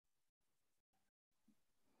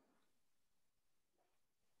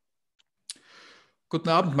Guten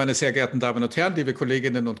Abend, meine sehr geehrten Damen und Herren, liebe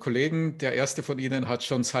Kolleginnen und Kollegen. Der erste von Ihnen hat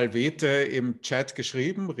schon Salvete im Chat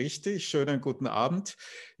geschrieben. Richtig, schönen guten Abend.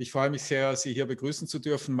 Ich freue mich sehr, Sie hier begrüßen zu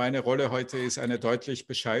dürfen. Meine Rolle heute ist eine deutlich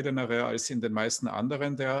bescheidenere als in den meisten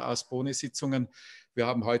anderen der Ars-Boni-Sitzungen. Wir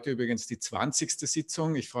haben heute übrigens die 20.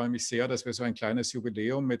 Sitzung. Ich freue mich sehr, dass wir so ein kleines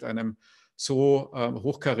Jubiläum mit einem so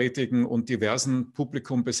hochkarätigen und diversen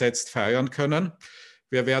Publikum besetzt feiern können.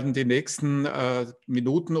 Wir werden die nächsten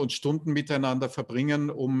Minuten und Stunden miteinander verbringen,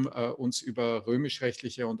 um uns über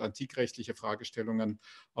römisch-rechtliche und antikrechtliche Fragestellungen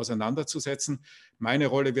auseinanderzusetzen. Meine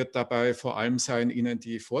Rolle wird dabei vor allem sein, Ihnen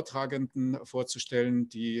die Vortragenden vorzustellen.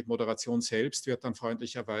 Die Moderation selbst wird dann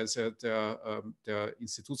freundlicherweise der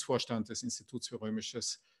Institutsvorstand des Instituts für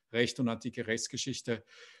römisches Recht und antike Rechtsgeschichte,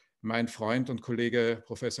 mein Freund und Kollege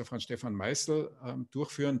Professor Franz Stefan Meißel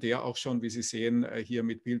durchführen, der auch schon, wie Sie sehen, hier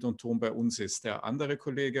mit Bild und Ton bei uns ist. Der andere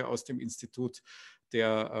Kollege aus dem Institut,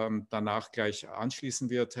 der danach gleich anschließen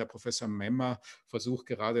wird, Herr Professor Memmer, versucht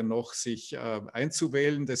gerade noch, sich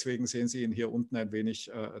einzuwählen. Deswegen sehen Sie ihn hier unten ein wenig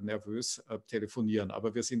nervös telefonieren.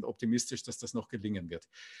 Aber wir sind optimistisch, dass das noch gelingen wird.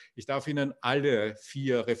 Ich darf Ihnen alle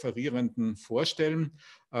 4 Referierenden vorstellen.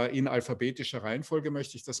 In alphabetischer Reihenfolge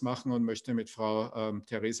möchte ich das machen und möchte mit Frau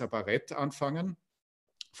Teresa Barrett anfangen.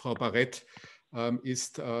 Frau Barrett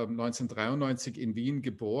ist 1993 in Wien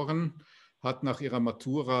geboren, hat nach ihrer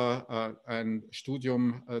Matura ein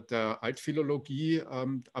Studium der Altphilologie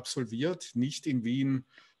absolviert, nicht in Wien,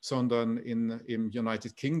 sondern im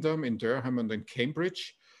United Kingdom, in Durham und in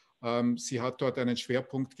Cambridge. Sie hat dort einen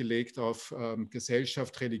Schwerpunkt gelegt auf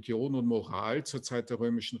Gesellschaft, Religion und Moral zur Zeit der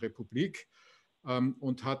Römischen Republik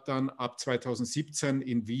und hat dann ab 2017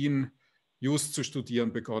 in Wien Jus zu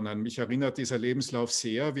studieren begonnen. Mich erinnert dieser Lebenslauf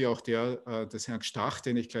sehr, wie auch der des Herrn Stach,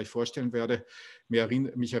 den ich gleich vorstellen werde.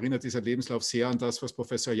 Mich erinnert dieser Lebenslauf sehr an das, was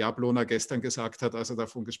Professor Jablona gestern gesagt hat, als er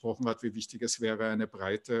davon gesprochen hat, wie wichtig es wäre, eine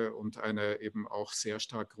breite und eine eben auch sehr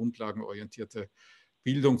stark grundlagenorientierte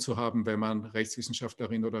Bildung zu haben, wenn man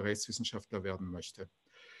Rechtswissenschaftlerin oder Rechtswissenschaftler werden möchte.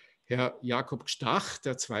 Herr Jakob Stach,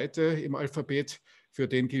 der zweite im Alphabet, für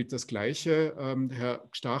den gilt das Gleiche. Herr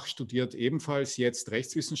Stach studiert ebenfalls jetzt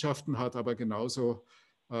Rechtswissenschaften, hat aber genauso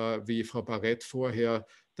wie Frau Barrett vorher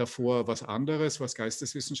davor was anderes, was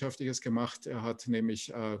Geisteswissenschaftliches gemacht. Er hat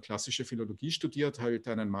nämlich klassische Philologie studiert, halt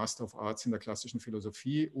einen Master of Arts in der klassischen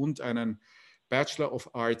Philosophie und einen Bachelor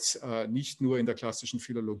of Arts nicht nur in der klassischen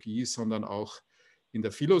Philologie, sondern auch in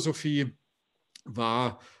der Philosophie,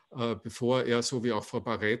 war, bevor er, so wie auch Frau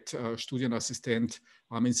Barrett, Studienassistent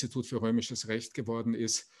am Institut für römisches Recht geworden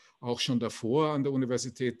ist, auch schon davor an der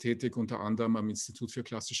Universität tätig, unter anderem am Institut für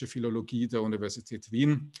klassische Philologie der Universität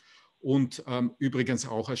Wien und übrigens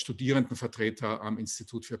auch als Studierendenvertreter am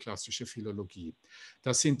Institut für klassische Philologie.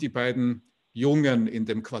 Das sind die beiden Jungen in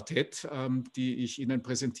dem Quartett, die ich Ihnen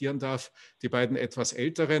präsentieren darf. Die beiden etwas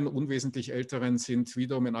älteren, unwesentlich älteren sind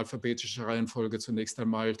wiederum in alphabetischer Reihenfolge zunächst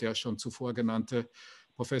einmal der schon zuvor genannte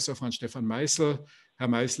Professor Franz Stefan Meißel. Herr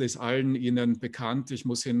Meißel ist allen Ihnen bekannt. Ich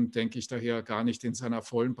muss ihn, denke ich, daher gar nicht in seiner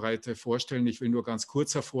vollen Breite vorstellen. Ich will nur ganz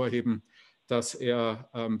kurz hervorheben, dass er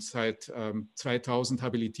seit 2000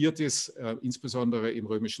 habilitiert ist, insbesondere im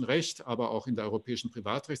römischen Recht, aber auch in der europäischen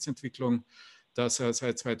Privatrechtsentwicklung, dass er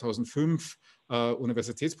seit 2005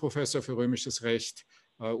 Universitätsprofessor für römisches Recht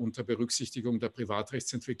unter Berücksichtigung der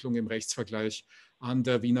Privatrechtsentwicklung im Rechtsvergleich an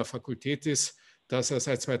der Wiener Fakultät ist, dass er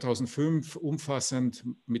seit 2005 umfassend,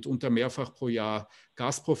 mitunter mehrfach pro Jahr,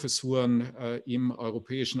 Gastprofessuren im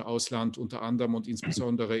europäischen Ausland, unter anderem und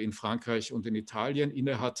insbesondere in Frankreich und in Italien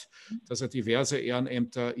innehat, dass er diverse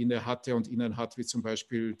Ehrenämter innehatte und innehat, wie zum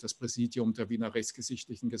Beispiel das Präsidium der Wiener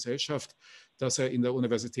Rechtsgeschichtlichen Gesellschaft, dass er in der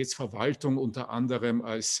Universitätsverwaltung unter anderem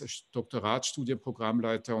als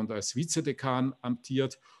Doktoratsstudienprogrammleiter und als Vizedekan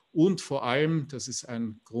amtiert. Und vor allem, das ist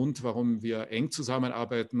ein Grund, warum wir eng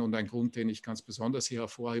zusammenarbeiten und ein Grund, den ich ganz besonders hier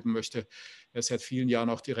hervorheben möchte. Er ist seit vielen Jahren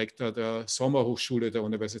auch Direktor der Sommerhochschule der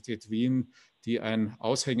Universität Wien, die ein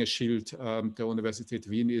Aushängeschild der Universität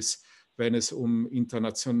Wien ist, wenn es um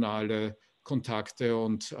internationale Kontakte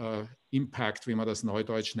und Impact, wie man das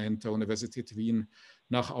neudeutsch nennt, der Universität Wien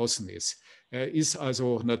nach außen ist. Er ist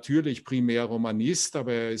also natürlich primär Romanist,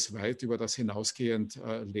 aber er ist weit über das hinausgehend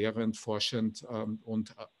lehrend, forschend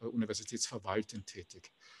und universitätsverwaltend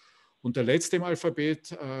tätig. Und der letzte im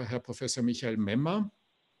Alphabet, Herr Professor Michael Memmer.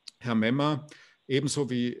 Herr Memmer, ebenso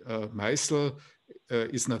wie Meißel,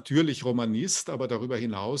 ist natürlich Romanist, aber darüber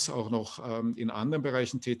hinaus auch noch in anderen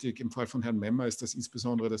Bereichen tätig. Im Fall von Herrn Memmer ist das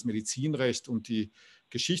insbesondere das Medizinrecht und die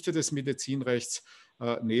Geschichte des Medizinrechts.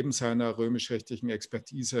 Neben seiner römisch-rechtlichen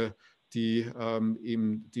Expertise die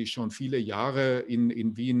schon viele Jahre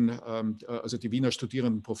in Wien, also die Wiener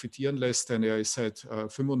Studierenden profitieren lässt, denn er ist seit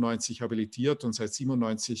 95 habilitiert und seit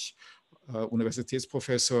 97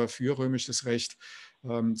 Universitätsprofessor für römisches Recht.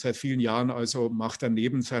 Seit vielen Jahren also macht er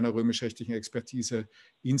neben seiner römisch-rechtlichen Expertise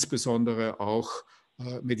insbesondere auch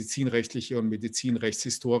medizinrechtliche und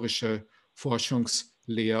medizinrechtshistorische Forschungs-,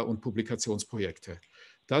 Lehr- und Publikationsprojekte.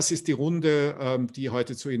 Das ist die Runde, die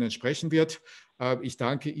heute zu Ihnen sprechen wird. Ich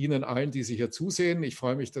danke Ihnen allen, die Sie hier zusehen. Ich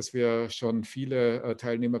freue mich, dass wir schon viele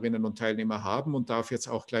Teilnehmerinnen und Teilnehmer haben und darf jetzt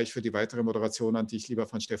auch gleich für die weitere Moderation an dich, lieber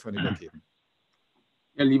Franz Stephan, übergeben.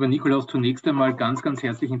 Ja, lieber Nikolaus, zunächst einmal ganz, ganz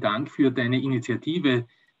herzlichen Dank für deine Initiative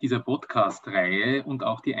dieser Podcast-Reihe und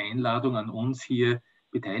auch die Einladung an uns, hier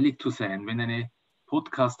beteiligt zu sein. Wenn eine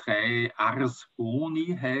Podcast-Reihe Ars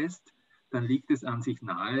Boni heißt, dann liegt es an sich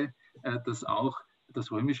nahe, dass auch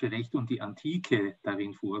das römische Recht und die Antike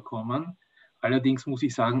darin vorkommen. Allerdings muss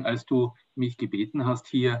ich sagen, als du mich gebeten hast,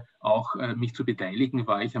 hier auch mich zu beteiligen,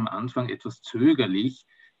 war ich am Anfang etwas zögerlich,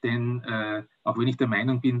 denn auch wenn ich der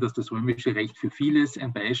Meinung bin, dass das römische Recht für vieles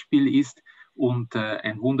ein Beispiel ist und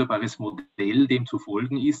ein wunderbares Modell, dem zu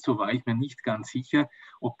folgen ist, so war ich mir nicht ganz sicher,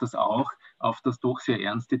 ob das auch auf das doch sehr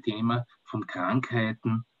ernste Thema von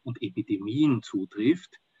Krankheiten und Epidemien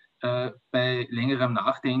zutrifft. Bei längerem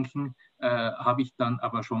Nachdenken habe ich dann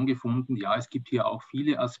aber schon gefunden, ja, es gibt hier auch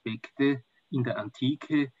viele Aspekte in der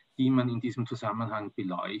Antike, die man in diesem Zusammenhang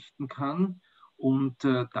beleuchten kann. Und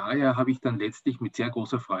daher habe ich dann letztlich mit sehr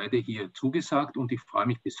großer Freude hier zugesagt und ich freue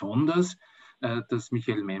mich besonders, dass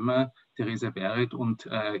Michael Memmer, Theresa Beret und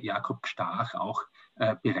Jakob Stach auch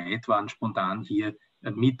bereit waren, spontan hier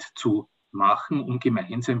mitzumachen, um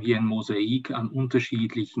gemeinsam hier ein Mosaik an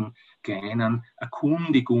unterschiedlichen kleinen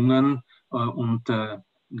Erkundigungen und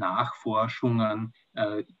Nachforschungen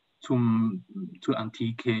zur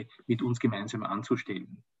Antike mit uns gemeinsam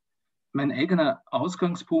anzustellen. Mein eigener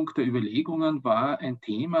Ausgangspunkt der Überlegungen war ein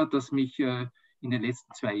Thema, das mich in den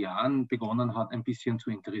letzten 2 Jahren begonnen hat, ein bisschen zu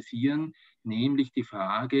interessieren, nämlich die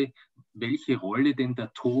Frage, welche Rolle denn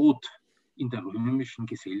der Tod in der römischen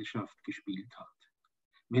Gesellschaft gespielt hat.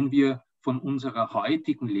 Wenn wir von unserer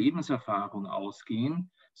heutigen Lebenserfahrung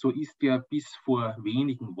ausgehen, so ist ja bis vor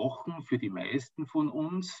wenigen Wochen für die meisten von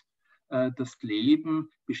uns das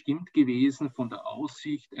Leben bestimmt gewesen von der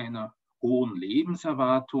Aussicht einer hohen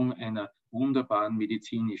Lebenserwartung, einer wunderbaren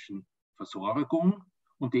medizinischen Versorgung.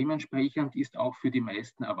 Und dementsprechend ist auch für die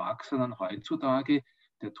meisten Erwachsenen heutzutage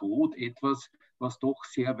der Tod etwas, was doch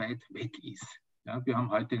sehr weit weg ist. Ja, wir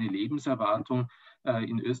haben heute eine Lebenserwartung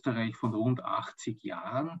in Österreich von rund 80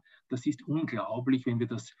 Jahren. Das ist unglaublich, wenn wir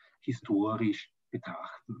das historisch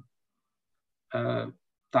betrachten.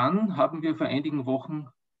 Dann haben wir vor einigen Wochen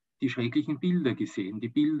die schrecklichen Bilder gesehen, die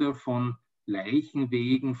Bilder von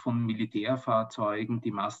Leichenwegen, von Militärfahrzeugen,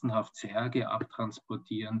 die massenhaft Särge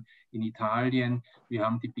abtransportieren in Italien. Wir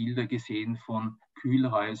haben die Bilder gesehen von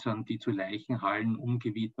Kühlhäusern, die zu Leichenhallen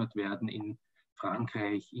umgewidmet werden in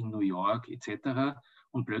Frankreich, in New York etc.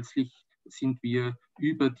 Und plötzlich sind wir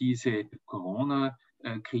über diese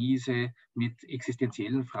Corona-Krise mit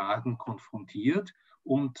existenziellen Fragen konfrontiert.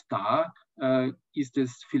 Und da ist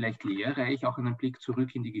es vielleicht lehrreich, auch einen Blick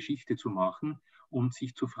zurück in die Geschichte zu machen und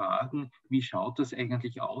sich zu fragen, wie schaut das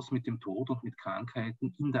eigentlich aus mit dem Tod und mit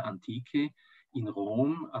Krankheiten in der Antike, in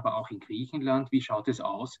Rom, aber auch in Griechenland? Wie schaut es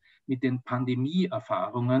aus mit den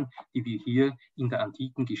Pandemieerfahrungen, die wir hier in der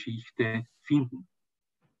antiken Geschichte finden?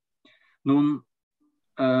 Nun,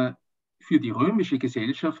 für die römische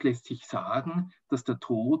Gesellschaft lässt sich sagen, dass der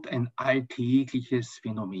Tod ein alltägliches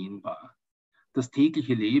Phänomen war. Das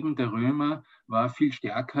tägliche Leben der Römer war viel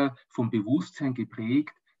stärker vom Bewusstsein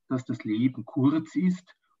geprägt, dass das Leben kurz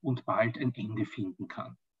ist und bald ein Ende finden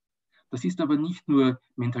kann. Das ist aber nicht nur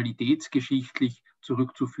mentalitätsgeschichtlich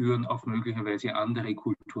zurückzuführen auf möglicherweise andere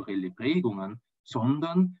kulturelle Prägungen,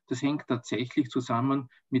 sondern das hängt tatsächlich zusammen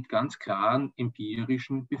mit ganz klaren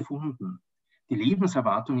empirischen Befunden. Die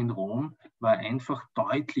Lebenserwartung in Rom war einfach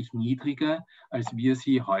deutlich niedriger, als wir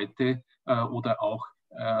sie heute oder auch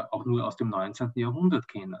nur aus dem 19. Jahrhundert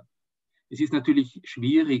kennen. Es ist natürlich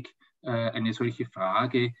schwierig, eine solche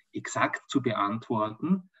Frage exakt zu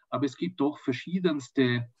beantworten, aber es gibt doch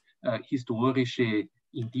verschiedenste historische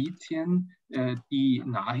Indizien, die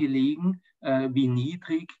nahelegen, wie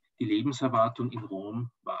niedrig die Lebenserwartung in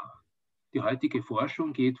Rom war. Die heutige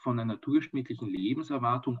Forschung geht von einer durchschnittlichen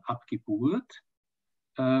Lebenserwartung ab Geburt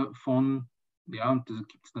von, ja, und da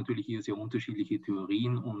gibt es natürlich hier sehr unterschiedliche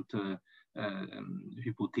Theorien und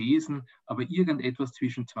Hypothesen, aber irgendetwas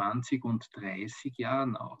zwischen 20 und 30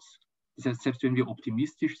 Jahren aus. Das heißt, selbst wenn wir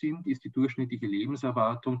optimistisch sind, ist die durchschnittliche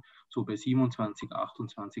Lebenserwartung so bei 27,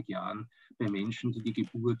 28 Jahren bei Menschen, die die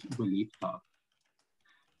Geburt überlebt haben.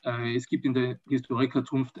 Es gibt in der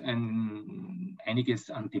Historikerzunft einiges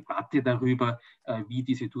an Debatte darüber, wie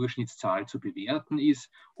diese Durchschnittszahl zu bewerten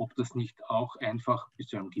ist, ob das nicht auch einfach, bis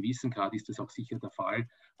zu einem gewissen Grad ist das auch sicher der Fall,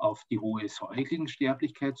 auf die hohe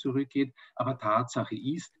Säuglingssterblichkeit zurückgeht. Aber Tatsache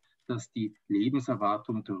ist, dass die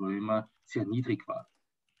Lebenserwartung der Römer sehr niedrig war.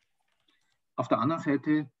 Auf der anderen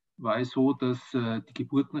Seite war es so, dass die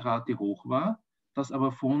Geburtenrate hoch war, dass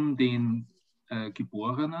aber von den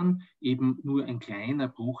Geborenen eben nur ein kleiner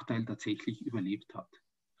Bruchteil tatsächlich überlebt hat.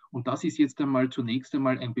 Und das ist jetzt einmal zunächst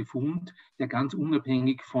einmal ein Befund, der ganz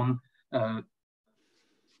unabhängig von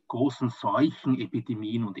großen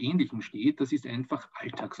Seuchenepidemien und Ähnlichem steht. Das ist einfach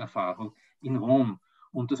Alltagserfahrung in Rom.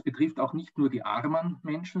 Und das betrifft auch nicht nur die armen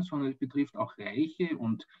Menschen, sondern es betrifft auch Reiche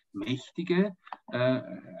und Mächtige.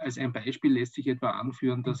 Als ein Beispiel lässt sich etwa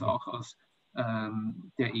anführen, dass auch aus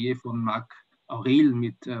der Ehe von Marc Aurel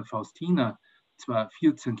mit Faustina zwar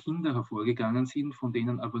 14 Kinder hervorgegangen sind, von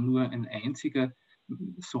denen aber nur ein einziger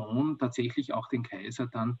Sohn tatsächlich auch den Kaiser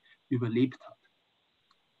dann überlebt hat.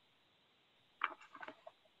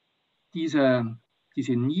 Diese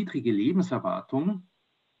niedrige Lebenserwartung,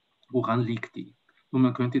 woran liegt die? Nun,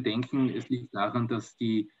 man könnte denken, es liegt daran, dass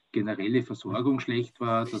die generelle Versorgung schlecht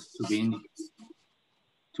war, dass zu wenig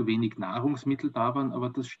Nahrungsmittel da waren, aber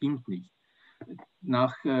das stimmt nicht.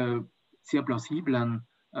 Nach sehr plausiblen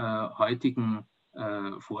heutigen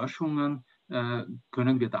Forschungen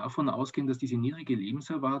können wir davon ausgehen, dass diese niedrige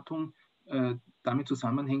Lebenserwartung damit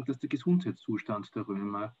zusammenhängt, dass der Gesundheitszustand der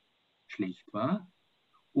Römer schlecht war.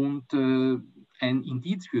 Und ein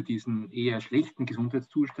Indiz für diesen eher schlechten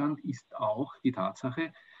Gesundheitszustand ist auch die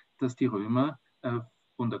Tatsache, dass die Römer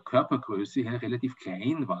von der Körpergröße her relativ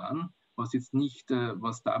klein waren, was jetzt nicht,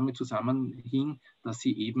 was damit zusammenhing, dass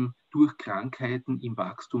sie eben durch Krankheiten im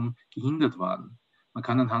Wachstum gehindert waren. Man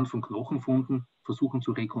kann anhand von Knochenfunden versuchen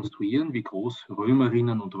zu rekonstruieren, wie groß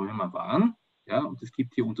Römerinnen und Römer waren. Ja, und es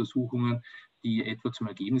gibt hier Untersuchungen, die etwa zum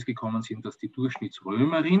Ergebnis gekommen sind, dass die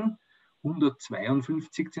Durchschnittsrömerin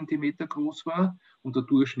 152 Zentimeter groß war und der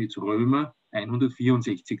Durchschnittsrömer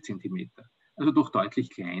 164 Zentimeter. Also doch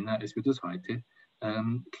deutlich kleiner, als wir das heute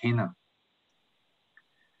kennen.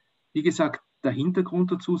 Wie gesagt, der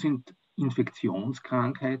Hintergrund dazu sind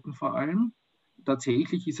Infektionskrankheiten vor allem.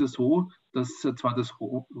 Tatsächlich ist es so, dass zwar das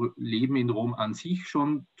Leben in Rom an sich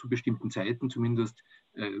schon zu bestimmten Zeiten zumindest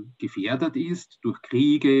gefährdet ist durch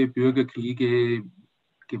Kriege, Bürgerkriege,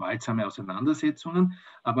 gewaltsame Auseinandersetzungen,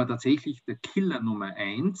 aber tatsächlich der Killer Nummer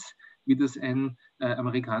 1, wie das ein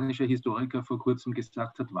amerikanischer Historiker vor kurzem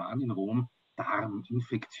gesagt hat, waren in Rom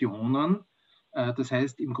Darminfektionen. Das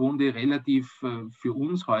heißt im Grunde relativ für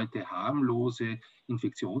uns heute harmlose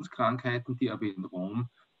Infektionskrankheiten, die aber in Rom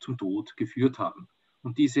zum Tod geführt haben.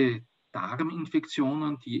 Und diese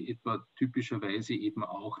Darminfektionen, die etwa typischerweise eben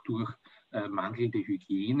auch durch mangelnde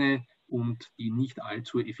Hygiene und die nicht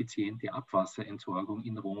allzu effiziente Abwasserentsorgung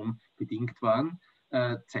in Rom bedingt waren,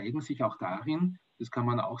 zeigen sich auch darin, das kann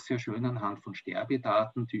man auch sehr schön anhand von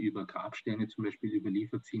Sterbedaten, die über Grabsteine zum Beispiel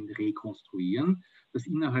überliefert sind, rekonstruieren, dass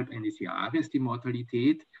innerhalb eines Jahres die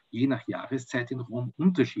Mortalität je nach Jahreszeit in Rom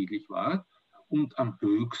unterschiedlich war und am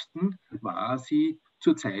höchsten war sie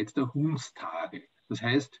zur Zeit der Hundstage. Das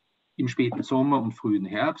heißt, im späten Sommer und frühen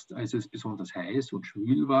Herbst, als es besonders heiß und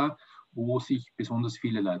schwül war, wo sich besonders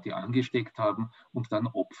viele Leute angesteckt haben und dann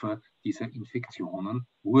Opfer dieser Infektionen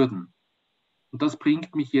wurden. Und das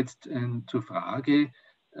bringt mich jetzt zur Frage,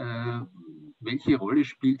 welche Rolle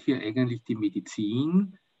spielt hier eigentlich die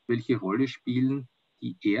Medizin? Welche Rolle spielen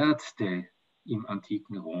die Ärzte im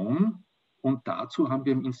antiken Rom? Und dazu haben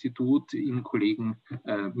wir im Institut im Kollegen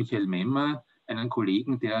Michael Memmer einen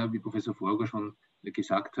Kollegen, der, wie Professor Forger schon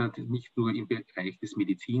gesagt hat, nicht nur im Bereich des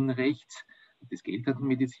Medizinrechts, des geltenden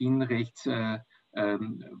Medizinrechts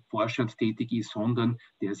forschend tätig ist, sondern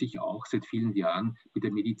der sich auch seit vielen Jahren mit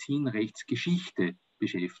der Medizinrechtsgeschichte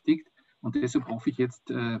beschäftigt. Und deshalb hoffe ich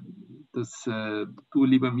jetzt, dass du,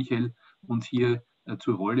 lieber Michael, uns hier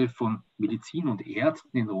zur Rolle von Medizin und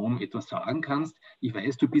Ärzten in Rom etwas sagen kannst. Ich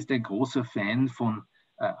weiß, du bist ein großer Fan von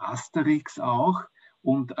Asterix auch.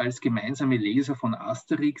 Und als gemeinsame Leser von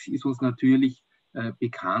Asterix ist uns natürlich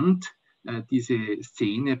bekannt diese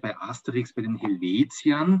Szene bei Asterix bei den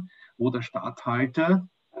Helvetiern, wo der Statthalter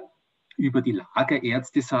über die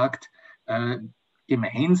Lagerärzte sagt,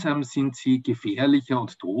 gemeinsam sind sie gefährlicher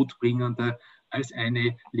und todbringender als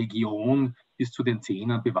eine Legion bis zu den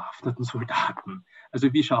Zähnen bewaffneten Soldaten.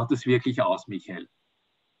 Also wie schaut das wirklich aus, Michael?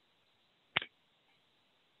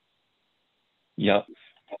 Ja,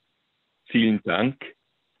 vielen Dank.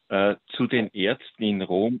 Zu den Ärzten in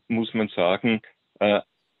Rom muss man sagen,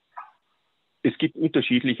 es gibt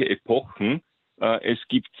unterschiedliche Epochen. Es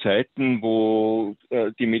gibt Zeiten, wo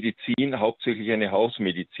die Medizin hauptsächlich eine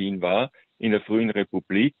Hausmedizin war, in der frühen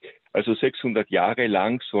Republik. Also 600 Jahre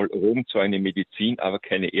lang soll Rom zwar eine Medizin, aber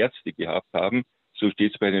keine Ärzte gehabt haben. So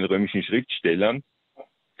steht es bei den römischen Schriftstellern.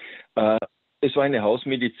 Es war eine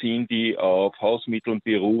Hausmedizin, die auf Hausmitteln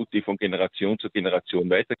beruht, die von Generation zu Generation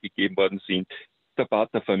weitergegeben worden sind. Der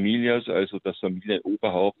Pater Familias, also das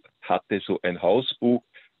Familienoberhaupt, hatte so ein Hausbuch,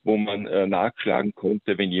 wo man nachschlagen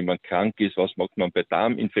konnte, wenn jemand krank ist, was macht man bei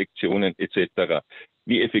Darminfektionen etc.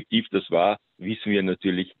 Wie effektiv das war, wissen wir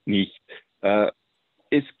natürlich nicht.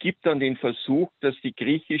 Es gibt dann den Versuch, dass die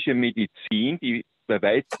griechische Medizin, die bei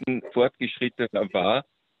weitem fortgeschrittener war,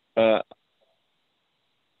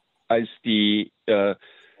 als die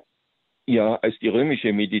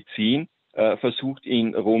römische Medizin, versucht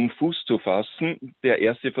in Rom Fuß zu fassen. Der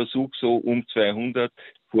erste Versuch so um 200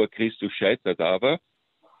 vor Christus scheitert aber.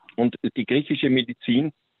 Und die griechische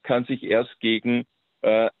Medizin kann sich erst im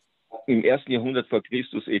 1. Jahrhundert vor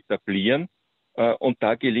Christus etablieren. Und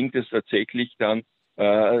da gelingt es tatsächlich dann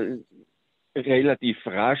relativ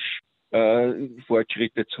rasch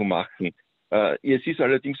Fortschritte zu machen. Es ist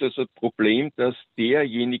allerdings also das Problem, dass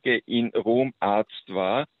derjenige in Rom Arzt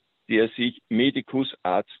war, der sich Medicus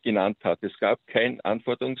Arzt genannt hat. Es gab kein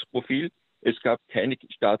Anforderungsprofil, es gab keine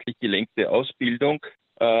staatlich gelenkte Ausbildung.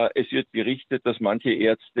 Es wird berichtet, dass manche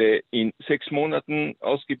Ärzte in 6 Monaten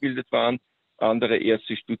ausgebildet waren, andere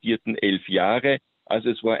Ärzte studierten 11 Jahre. Also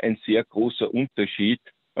es war ein sehr großer Unterschied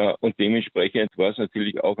und dementsprechend war es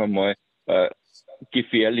natürlich auch einmal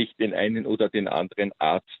gefährlich, den einen oder den anderen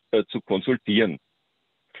Arzt zu konsultieren.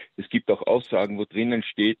 Es gibt auch Aussagen, wo drinnen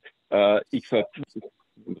steht,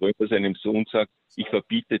 Römer seinem Sohn sagt, ich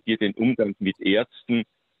verbiete dir den Umgang mit Ärzten,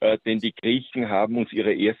 denn die Griechen haben uns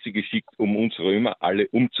ihre Ärzte geschickt, um uns Römer alle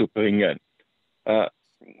umzubringen.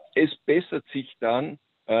 Es bessert sich dann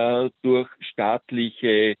durch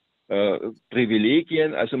staatliche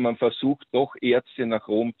Privilegien, also man versucht doch Ärzte nach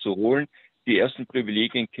Rom zu holen. Die ersten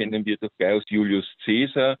Privilegien kennen wir durch Gaius Julius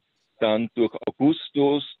Caesar, dann durch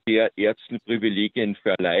Augustus, der Ärzten Privilegien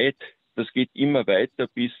verleiht. Das geht immer weiter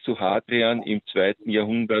bis zu Hadrian im 2.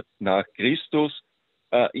 Jahrhundert nach Christus.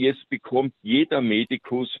 Jetzt bekommt jeder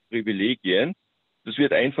Medikus Privilegien. Das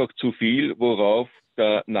wird einfach zu viel, worauf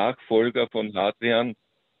der Nachfolger von Hadrian,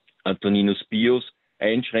 Antoninus Pius,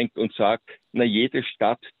 einschränkt und sagt, na, jede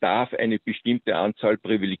Stadt darf eine bestimmte Anzahl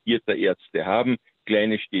privilegierter Ärzte haben.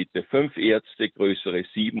 Kleine Städte 5 Ärzte, größere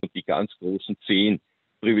 7 und die ganz großen 10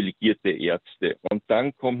 privilegierte Ärzte. Und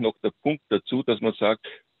dann kommt noch der Punkt dazu, dass man sagt,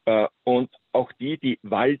 und auch die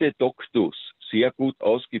valde doctus sehr gut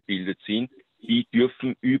ausgebildet sind, die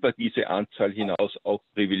dürfen über diese Anzahl hinaus auch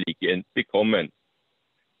Privilegien bekommen.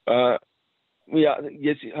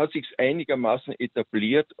 Jetzt hat sich einigermaßen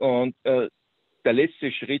etabliert und der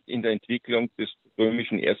letzte Schritt in der Entwicklung des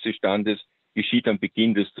römischen Ärztestandes geschieht am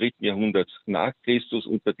Beginn des 3. Jahrhunderts nach Christus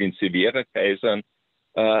unter den Severer-Kaisern.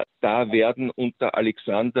 Da werden unter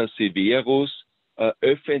Alexander Severus von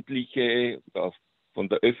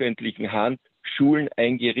der öffentlichen Hand Schulen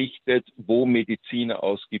eingerichtet, wo Mediziner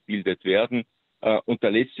ausgebildet werden. Und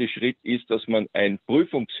der letzte Schritt ist, dass man ein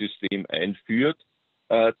Prüfungssystem einführt,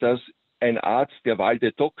 dass ein Arzt, der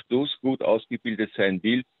valde doctus gut ausgebildet sein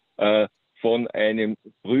will, von einem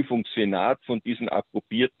Prüfungssenat von diesen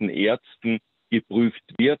approbierten Ärzten geprüft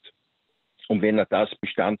wird. Und wenn er das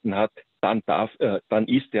bestanden hat, dann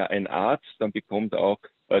ist er ein Arzt, dann bekommt er auch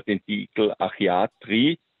den Titel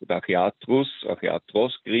Achiatri oder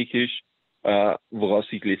Achiatros griechisch, woraus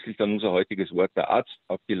sich letztlich dann unser heutiges Wort der Arzt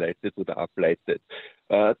abgeleitet oder ableitet.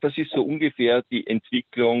 Das ist so ungefähr die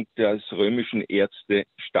Entwicklung des römischen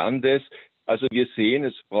Ärztestandes. Also wir sehen,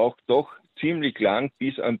 es braucht doch ziemlich lang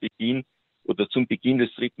bis am Beginn oder zum Beginn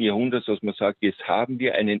des 3. Jahrhunderts, dass man sagt, jetzt haben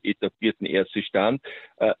wir einen etablierten Ärztestand.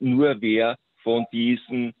 Nur wer von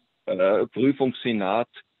diesem Prüfungssenat,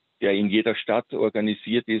 der in jeder Stadt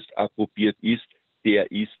organisiert ist, approbiert ist, der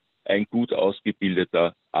ist ein gut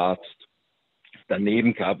ausgebildeter Arzt.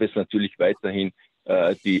 Daneben gab es natürlich weiterhin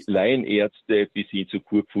die Laienärzte bis hin zu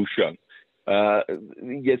Kurpfuschern.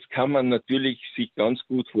 Jetzt kann man natürlich sich ganz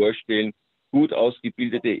gut vorstellen, gut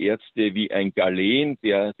ausgebildete Ärzte wie ein Galen,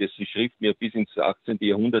 dessen Schriften ja bis ins 18.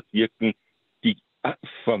 Jahrhundert wirken, die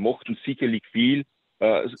vermochten sicherlich viel.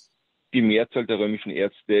 Die Mehrzahl der römischen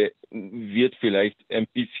Ärzte wird vielleicht ein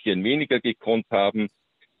bisschen weniger gekonnt haben.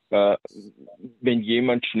 Wenn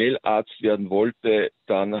jemand schnell Arzt werden wollte,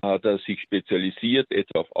 dann hat er sich spezialisiert,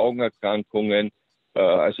 etwa auf Augenerkrankungen.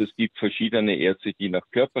 Also es gibt verschiedene Ärzte, die nach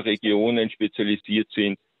Körperregionen spezialisiert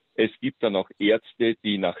sind. Es gibt dann auch Ärzte,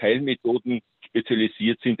 die nach Heilmethoden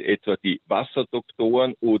spezialisiert sind, etwa die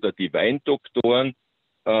Wasserdoktoren oder die Weindoktoren.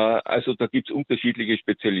 Also da gibt es unterschiedliche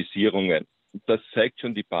Spezialisierungen. Das zeigt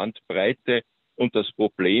schon die Bandbreite und das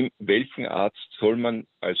Problem, welchen Arzt soll man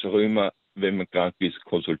als Römer, wenn man krank ist,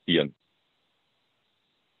 konsultieren.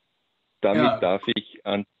 Damit darf ich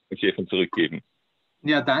an Stefan zurückgeben.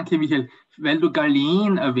 Ja, danke, Michael. Weil du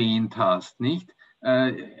Galen erwähnt hast, nicht?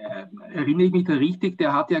 Erinnere ich mich da richtig?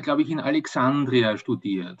 Der hat ja, glaube ich, in Alexandria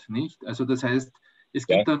studiert, nicht? Also das heißt, es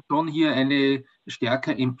gibt dann schon hier eine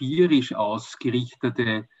stärker empirisch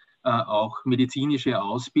ausgerichtete, auch medizinische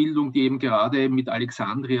Ausbildung, die eben gerade mit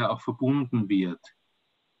Alexandria auch verbunden wird.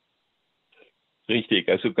 Richtig,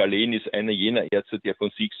 also Galen ist einer jener Ärzte, der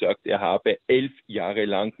von sich sagt, er habe 11 Jahre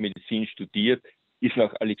lang Medizin studiert, ist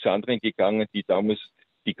nach Alexandrien gegangen, die damals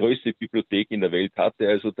die größte Bibliothek in der Welt hatte.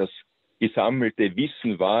 Also das gesammelte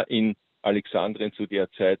Wissen war in Alexandrien zu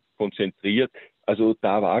der Zeit konzentriert. Also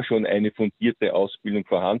da war schon eine fundierte Ausbildung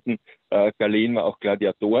vorhanden. Galen war auch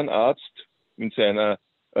Gladiatorenarzt in seiner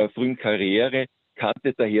frühen Karriere,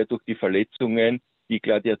 kannte daher durch die Verletzungen, die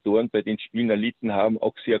Gladiatoren bei den Spielen erlitten haben,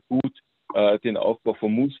 auch sehr gut den Aufbau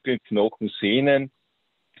von Muskeln, Knochen, Sehnen.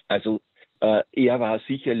 Also er war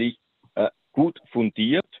sicherlich gut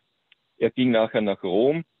fundiert. Er ging nachher nach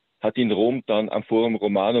Rom, hat in Rom dann am Forum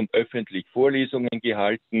Romanum öffentlich Vorlesungen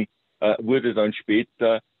gehalten, wurde dann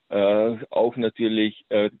später auch natürlich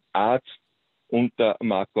Arzt unter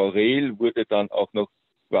Marc Aurel, wurde dann auch noch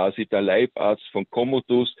quasi der Leibarzt von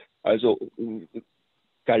Commodus. Also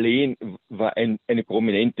Galen war eine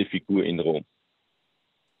prominente Figur in Rom.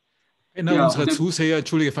 Einer unserer Zuseher,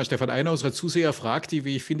 entschuldige, Frau Stefan, einer unserer Zuseher fragt die,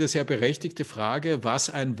 wie ich finde, sehr berechtigte Frage, was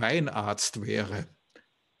ein Weinarzt wäre.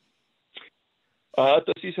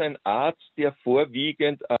 Das ist ein Arzt, der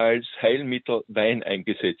vorwiegend als Heilmittel Wein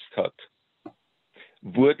eingesetzt hat.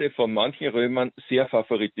 Wurde von manchen Römern sehr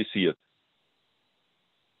favoritisiert.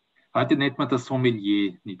 Heute nennt man das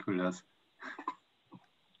Sommelier, Nikolaus.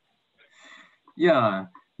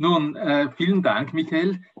 Ja, nun, vielen Dank,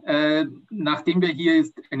 Michael. Nachdem wir hier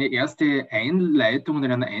jetzt eine erste Einleitung und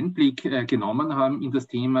einen Einblick genommen haben in das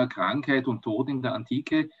Thema Krankheit und Tod in der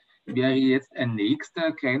Antike, wäre jetzt ein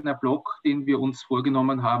nächster kleiner Block, den wir uns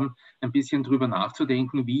vorgenommen haben, ein bisschen drüber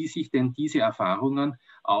nachzudenken, wie sich denn diese Erfahrungen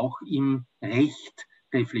auch im Recht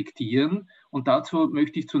reflektieren. Und dazu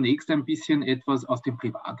möchte ich zunächst ein bisschen etwas aus dem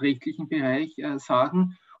privatrechtlichen Bereich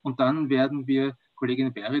sagen. Und dann werden wir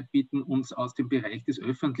Kollegin Beret bitten, uns aus dem Bereich des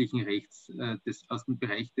öffentlichen Rechts, aus dem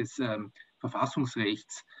Bereich des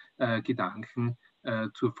Verfassungsrechts Gedanken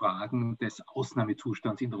zu Fragen des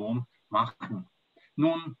Ausnahmezustands in Rom machen.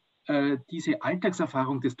 Nun, diese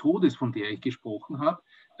Alltagserfahrung des Todes, von der ich gesprochen habe,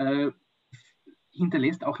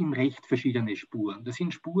 hinterlässt auch im Recht verschiedene Spuren. Das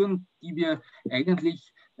sind Spuren, die wir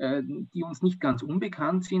eigentlich, die uns nicht ganz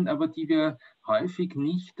unbekannt sind, aber die wir häufig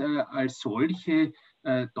nicht als solche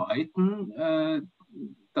deuten,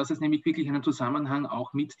 dass es nämlich wirklich einen Zusammenhang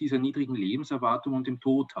auch mit dieser niedrigen Lebenserwartung und dem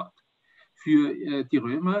Tod hat. Für die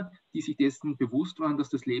Römer, die sich dessen bewusst waren, dass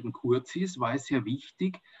das Leben kurz ist, war es sehr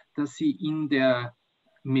wichtig, dass sie in der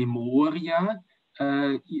Memoria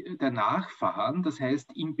der Nachfahren, das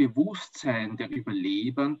heißt im Bewusstsein der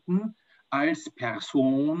Überlebenden, als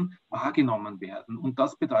Person wahrgenommen werden. Und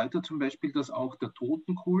das bedeutet zum Beispiel, dass auch der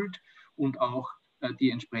Totenkult und auch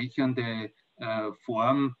die entsprechende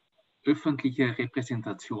Form öffentlicher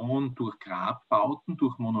Repräsentation durch Grabbauten,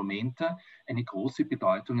 durch Monumente eine große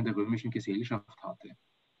Bedeutung in der römischen Gesellschaft hatte.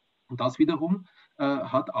 Und das wiederum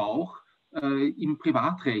hat auch im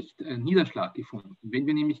Privatrecht Niederschlag gefunden. Wenn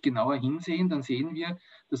wir nämlich genauer hinsehen, dann sehen wir,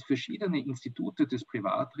 dass verschiedene Institute des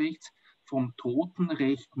Privatrechts vom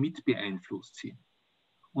Totenrecht mit beeinflusst sind.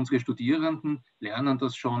 Unsere Studierenden lernen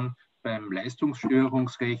das schon beim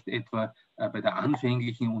Leistungsstörungsrecht, etwa bei der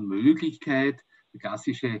anfänglichen Unmöglichkeit, der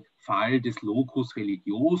klassische Fall des Locus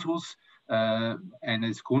religiosus,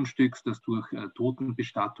 eines Grundstücks, das durch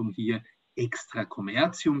Totenbestattung hier extra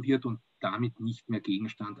commercium wird und damit nicht mehr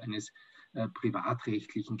Gegenstand eines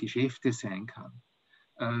privatrechtlichen Geschäftes sein kann.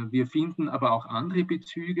 Wir finden aber auch andere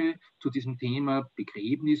Bezüge zu diesem Thema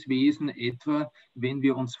Begräbniswesen, etwa wenn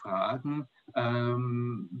wir uns fragen,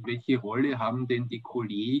 welche Rolle haben denn die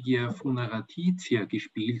Collegia Funeratitia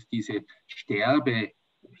gespielt, diese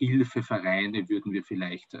Sterbehilfevereine, würden wir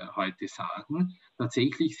vielleicht heute sagen.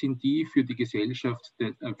 Tatsächlich sind die für die Gesellschaft,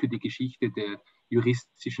 für die Geschichte der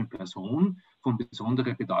juristischen Person von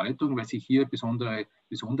besonderer Bedeutung, weil sich hier besondere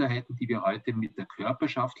Besonderheiten, die wir heute mit der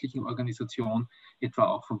körperschaftlichen Organisation, etwa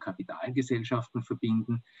auch von Kapitalgesellschaften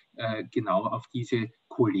verbinden, genau auf diese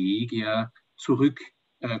Kollegia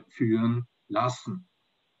zurückführen lassen.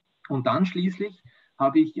 Und dann schließlich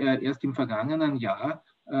habe ich erst im vergangenen Jahr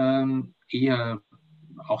eher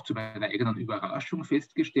auch zu meiner eigenen Überraschung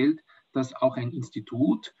festgestellt, dass auch ein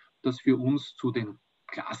Institut, das für uns zu den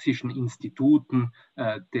klassischen Instituten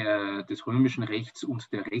des römischen Rechts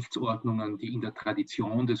und der Rechtsordnungen, die in der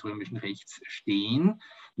Tradition des römischen Rechts stehen,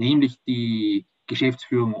 nämlich die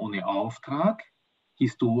Geschäftsführung ohne Auftrag,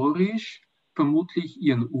 historisch vermutlich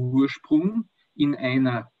ihren Ursprung in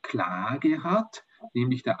einer Klage hat,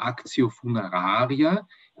 nämlich der Actio Funeraria,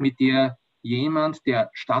 mit der jemand, der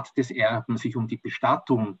statt des Erben sich um die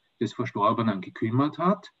Bestattung des Verstorbenen gekümmert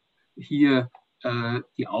hat, hier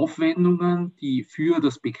die Aufwendungen, die für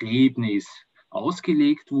das Begräbnis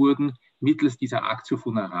ausgelegt wurden, mittels dieser Actio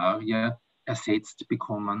Funeraria ersetzt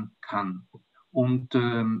bekommen kann. Und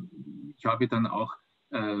ich habe dann auch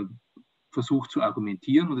versucht zu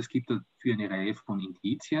argumentieren, und es gibt dafür eine Reihe von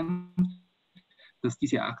Indizien, dass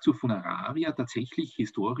diese Actio Funeraria tatsächlich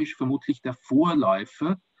historisch vermutlich der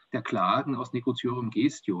Vorläufer der Klagen aus Negotiorum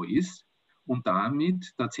Gestio ist und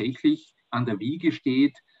damit tatsächlich an der Wiege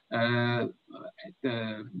steht der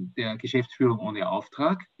Geschäftsführung ohne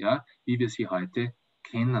Auftrag, ja, wie wir sie heute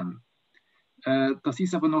kennen. Das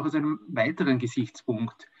ist aber noch aus einem weiteren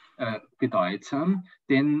Gesichtspunkt bedeutsam,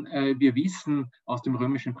 denn wir wissen aus dem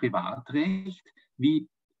römischen Privatrecht, wie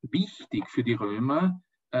wichtig für die Römer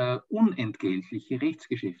unentgeltliche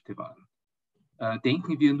Rechtsgeschäfte waren.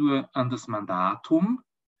 Denken wir nur an das Mandatum,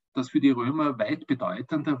 das für die Römer weit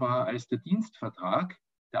bedeutender war als der Dienstvertrag.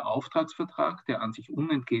 Der Auftragsvertrag, der an sich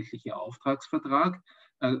unentgeltliche Auftragsvertrag,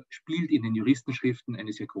 spielt in den Juristenschriften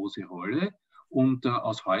eine sehr große Rolle. Und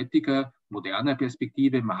aus heutiger, moderner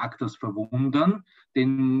Perspektive mag das verwundern,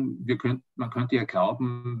 denn man könnte ja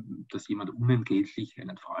glauben, dass jemand unentgeltlich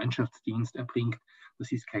einen Freundschaftsdienst erbringt.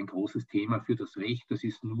 Das ist kein großes Thema für das Recht, das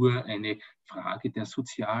ist nur eine Frage der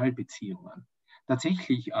Sozialbeziehungen.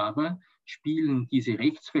 Tatsächlich aber spielen diese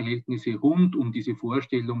Rechtsverhältnisse rund um diese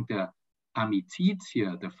Vorstellung der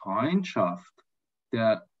Amicitia, der Freundschaft,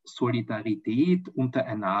 der Solidarität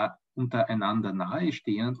untereinander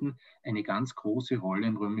Nahestehenden eine ganz große Rolle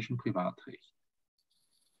im römischen Privatrecht.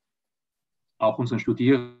 Auch unseren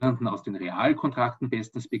Studierenden aus den Realkontrakten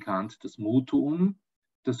bestens bekannt, das Mutuum,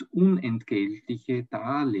 das unentgeltliche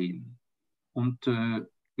Darlehen. Und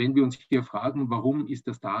wenn wir uns hier fragen, warum ist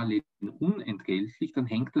das Darlehen unentgeltlich, dann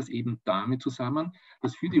hängt das eben damit zusammen,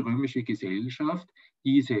 dass für die römische Gesellschaft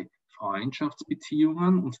diese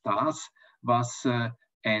Freundschaftsbeziehungen und das, was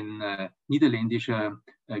ein niederländischer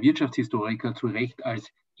Wirtschaftshistoriker zu Recht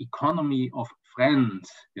als Economy of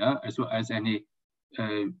Friends, ja, also als eine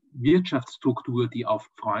Wirtschaftsstruktur, die auf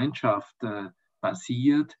Freundschaft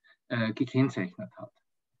basiert, gekennzeichnet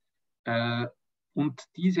hat. Und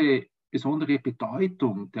diese besondere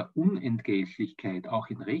Bedeutung der Unentgeltlichkeit auch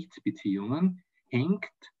in Rechtsbeziehungen hängt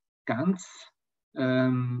ganz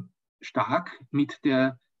stark mit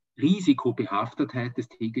der Risikobehaftetheit des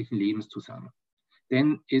täglichen Lebens zusammen.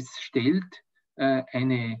 Denn es stellt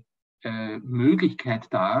eine Möglichkeit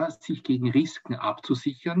dar, sich gegen Risiken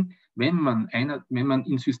abzusichern, wenn man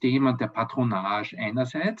in Systemen der Patronage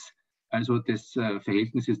einerseits, also des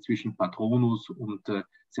Verhältnisses zwischen Patronus und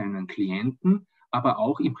seinen Klienten, aber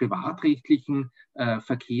auch im privatrechtlichen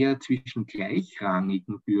Verkehr zwischen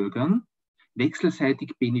gleichrangigen Bürgern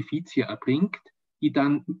wechselseitig Beneficia erbringt, die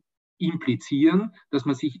dann implizieren, dass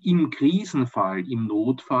man sich im Krisenfall, im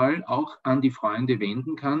Notfall auch an die Freunde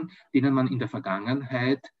wenden kann, denen man in der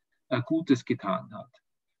Vergangenheit Gutes getan hat.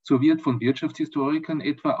 So wird von Wirtschaftshistorikern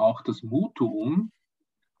etwa auch das Mutuum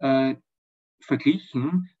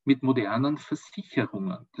verglichen mit modernen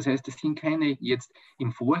Versicherungen. Das heißt, es sind keine jetzt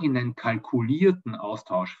im Vorhinein kalkulierten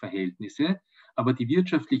Austauschverhältnisse, aber die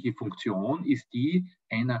wirtschaftliche Funktion ist die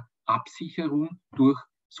einer Absicherung durch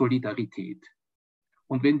Solidarität.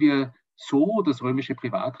 Und wenn wir so das römische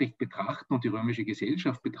Privatrecht betrachten und die römische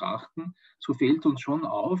Gesellschaft betrachten, so fällt uns schon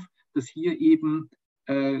auf, dass hier eben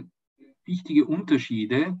wichtige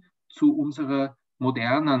Unterschiede zu unserer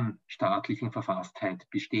modernen staatlichen Verfasstheit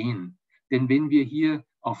bestehen. Denn wenn wir hier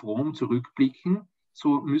auf Rom zurückblicken,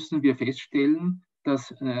 so müssen wir feststellen,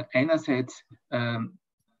 dass einerseits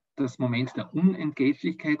das Moment der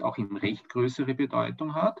Unentgeltlichkeit auch im Recht größere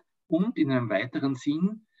Bedeutung hat und in einem weiteren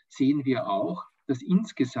Sinn sehen wir auch, dass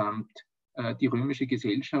insgesamt die römische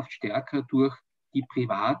Gesellschaft stärker durch die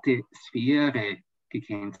private Sphäre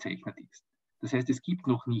gekennzeichnet ist. Das heißt, es gibt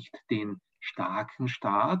noch nicht den starken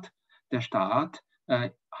Staat. Der Staat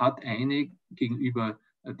hat eine gegenüber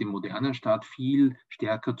dem modernen Staat viel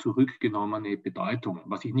stärker zurückgenommene Bedeutung,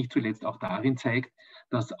 was sich nicht zuletzt auch darin zeigt,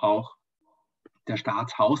 dass auch der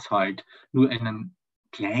Staatshaushalt nur einen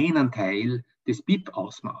kleinen Teil des BIP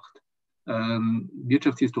ausmacht.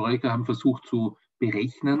 Wirtschaftshistoriker haben versucht zu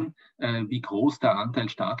berechnen, wie groß der Anteil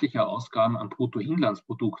staatlicher Ausgaben am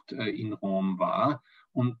Bruttoinlandsprodukt in Rom war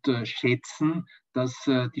und schätzen, dass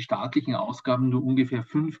die staatlichen Ausgaben nur ungefähr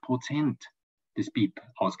 5% des BIP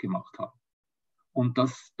ausgemacht haben. Und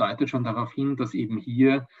das deutet schon darauf hin, dass eben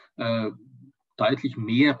hier deutlich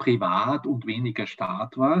mehr Privat und weniger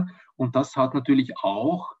Staat war. Und das hat natürlich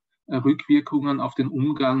auch Rückwirkungen auf den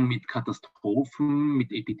Umgang mit Katastrophen,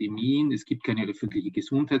 mit Epidemien. Es gibt keine öffentliche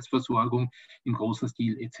Gesundheitsversorgung im großen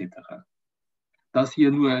Stil etc. Das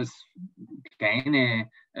hier nur als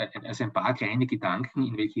ein paar kleine Gedanken,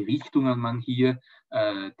 in welche Richtungen man hier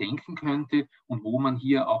denken könnte und wo man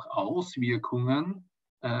hier auch Auswirkungen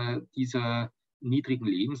dieser niedrigen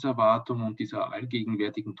Lebenserwartung und dieser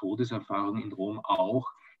allgegenwärtigen Todeserfahrung in Rom auch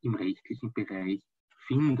im rechtlichen Bereich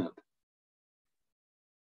findet.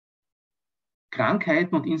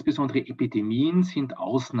 Krankheiten und insbesondere Epidemien sind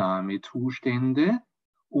Ausnahmezustände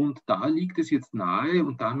und da liegt es jetzt nahe,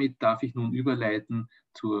 und damit darf ich nun überleiten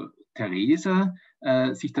zur Theresa,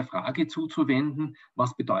 sich der Frage zuzuwenden,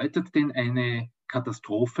 was bedeutet denn eine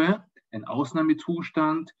Katastrophe, ein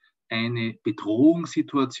Ausnahmezustand, eine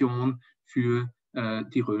Bedrohungssituation für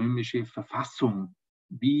die römische Verfassung?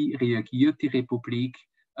 Wie reagiert die Republik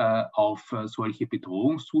auf solche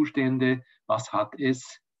Bedrohungszustände? Was hat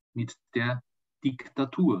es mit der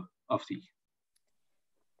Diktatur auf sich?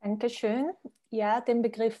 Dankeschön. Ja, den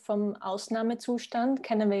Begriff vom Ausnahmezustand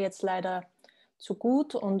kennen wir jetzt leider zu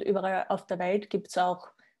gut und überall auf der Welt gibt es auch,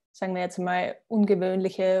 sagen wir jetzt mal,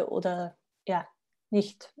 ungewöhnliche oder ja,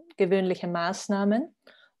 nicht gewöhnliche Maßnahmen.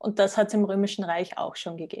 Und das hat es im Römischen Reich auch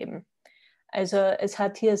schon gegeben. Also es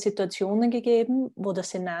hat hier Situationen gegeben, wo der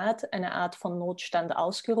Senat eine Art von Notstand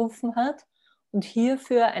ausgerufen hat und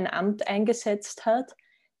hierfür ein Amt eingesetzt hat,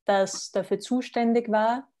 das dafür zuständig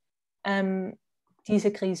war,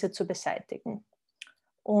 diese Krise zu beseitigen.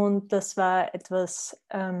 Und das war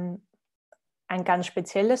ein ganz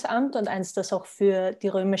spezielles Amt und eins, das auch für die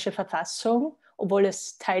römische Verfassung, obwohl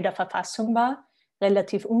es Teil der Verfassung war,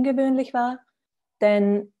 relativ ungewöhnlich war,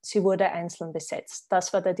 denn sie wurde einzeln besetzt.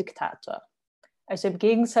 Das war der Diktator. Also im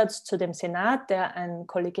Gegensatz zu dem Senat, der ein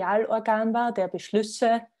Kollegialorgan war, der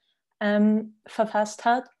Beschlüsse verfasst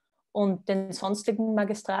hat, und den sonstigen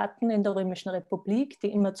Magistraten in der Römischen Republik, die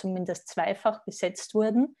immer zumindest zweifach besetzt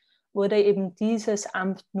wurden, wurde eben dieses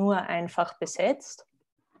Amt nur einfach besetzt.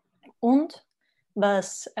 Und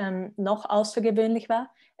was noch außergewöhnlich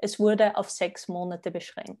war, es wurde auf 6 Monate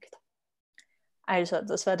beschränkt. Also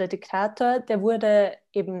das war der Diktator, der wurde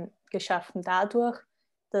eben geschaffen dadurch,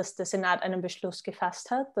 dass der Senat einen Beschluss gefasst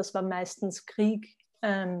hat. Das war meistens durch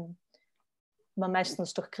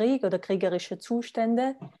Krieg oder kriegerische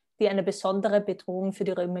Zustände, die eine besondere Bedrohung für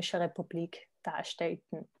die Römische Republik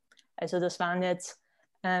darstellten. Also das waren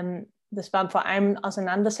vor allem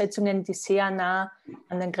Auseinandersetzungen, die sehr nah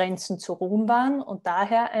an den Grenzen zu Rom waren und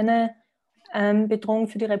daher eine Bedrohung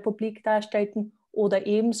für die Republik darstellten, oder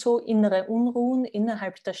ebenso innere Unruhen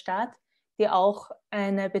innerhalb der Stadt, die auch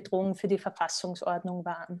eine Bedrohung für die Verfassungsordnung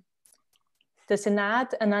waren. Der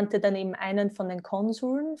Senat ernannte dann eben einen von den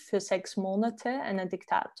Konsuln für 6 Monate, einen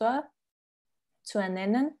Diktator zu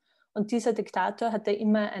ernennen. Und dieser Diktator hatte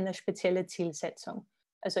immer eine spezielle Zielsetzung,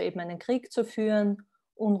 also eben einen Krieg zu führen,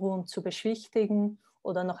 Unruhen zu beschwichtigen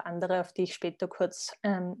oder noch andere, auf die ich später kurz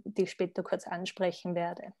ansprechen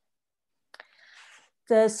werde.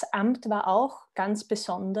 Das Amt war auch ganz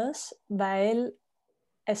besonders, weil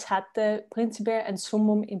es hatte prinzipiell ein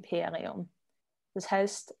Summum Imperium. Das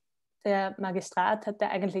heißt, der Magistrat hatte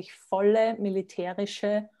eigentlich volle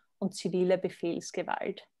militärische und zivile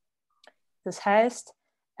Befehlsgewalt. Das heißt,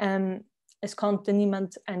 es konnte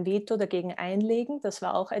niemand ein Veto dagegen einlegen. Das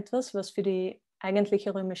war auch etwas, was für die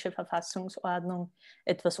eigentliche römische Verfassungsordnung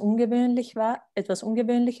etwas Ungewöhnliches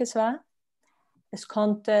war. Es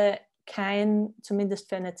konnte zumindest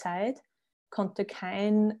für eine Zeit, konnte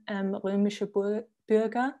kein römischer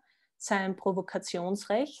Bürger sein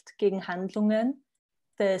Provokationsrecht gegen Handlungen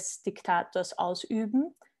des Diktators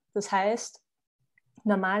ausüben. Das heißt,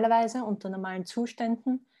 normalerweise unter normalen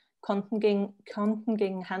Zuständen konnten gegen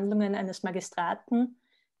Handlungen eines Magistraten,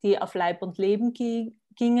 die auf Leib und Leben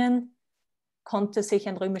gingen, konnte sich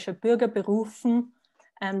ein römischer Bürger berufen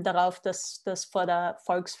darauf, dass das vor die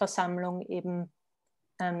Volksversammlung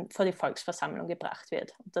gebracht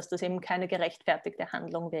wird und dass das eben keine gerechtfertigte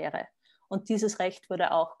Handlung wäre. Und dieses Recht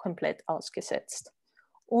wurde auch komplett ausgesetzt.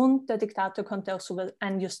 Und der Diktator konnte auch so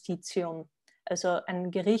ein Justitium, also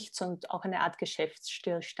ein Gerichts- und auch eine Art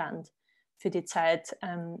Geschäftsstillstand für die Zeit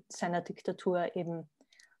seiner Diktatur eben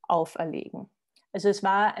auferlegen. Also es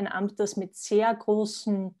war ein Amt, das mit sehr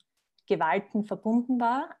großen Gewalten verbunden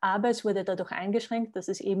war, aber es wurde dadurch eingeschränkt, dass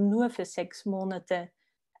es eben nur für 6 Monate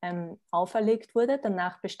auferlegt wurde.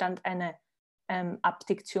 Danach bestand eine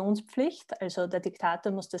Abdiktionspflicht, also der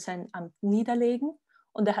Diktator musste sein Amt niederlegen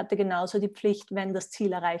und er hatte genauso die Pflicht, wenn das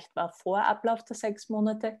Ziel erreicht war, vor Ablauf der 6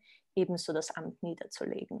 Monate, ebenso das Amt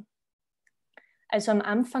niederzulegen. Also am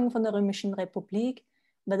Anfang von der Römischen Republik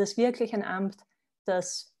war das wirklich ein Amt,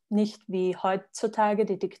 das nicht wie heutzutage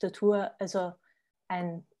die Diktatur, also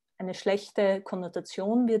eine schlechte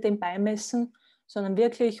Konnotation wir dem beimessen, sondern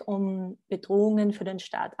wirklich um Bedrohungen für den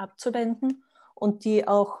Staat abzuwenden und die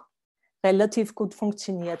auch relativ gut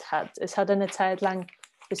funktioniert hat. Es hat eine Zeit lang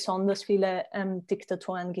besonders viele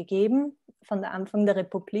Diktatoren gegeben, von der Anfang der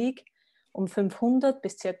Republik um 500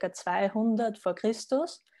 bis ca. 200 vor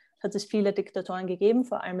Christus hat es viele Diktatoren gegeben,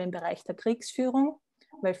 vor allem im Bereich der Kriegsführung,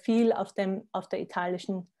 weil viel auf der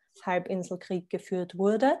italischen Halbinsel Krieg geführt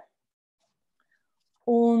wurde.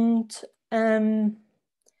 Und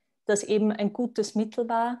das eben ein gutes Mittel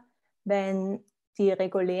war, wenn die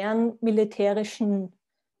regulären militärischen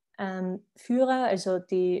Führer, also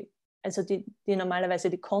die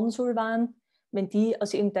normalerweise die Konsul waren, wenn die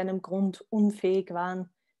aus irgendeinem Grund unfähig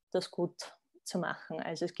waren, das gut zu machen.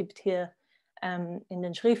 Also es gibt hier in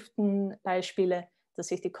den Schriften Beispiele, dass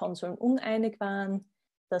sich die Konsuln uneinig waren,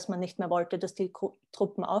 dass man nicht mehr wollte, dass die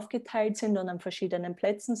Truppen aufgeteilt sind und an verschiedenen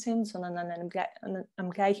Plätzen sind, sondern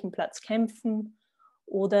am gleichen Platz kämpfen,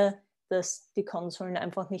 oder dass die Konsuln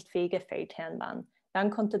einfach nicht fähige Feldherren waren. Dann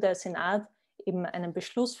konnte der Senat eben einen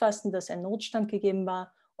Beschluss fassen, dass ein Notstand gegeben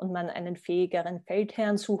war und man einen fähigeren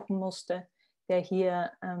Feldherrn suchen musste, der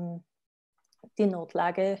hier die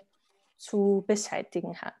Notlage zu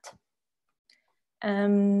beseitigen hat.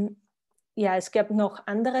 Ja, es gab noch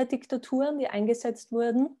andere Diktaturen, die eingesetzt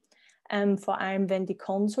wurden, vor allem wenn die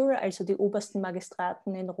Konsul, also die obersten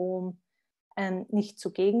Magistraten in Rom, nicht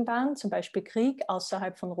zugegen waren, zum Beispiel Krieg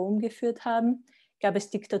außerhalb von Rom geführt haben, gab es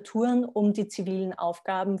Diktaturen, um die zivilen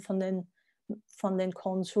Aufgaben von den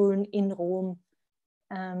Konsuln in Rom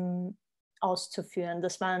auszuführen.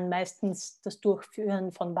 Das waren meistens das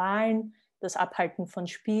Durchführen von Wahlen, das Abhalten von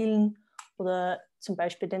Spielen oder zum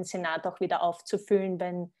Beispiel den Senat auch wieder aufzufüllen,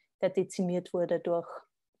 wenn der dezimiert wurde durch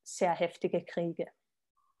sehr heftige Kriege.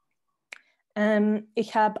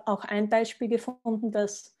 Ich habe auch ein Beispiel gefunden,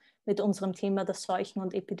 das mit unserem Thema der Seuchen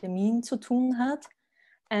und Epidemien zu tun hat.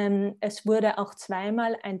 Es wurde auch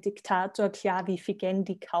zweimal ein Diktator Clavi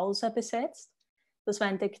Figendi Causa besetzt. Das war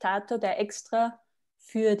ein Diktator, der extra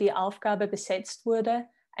für die Aufgabe besetzt wurde,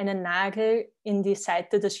 einen Nagel in die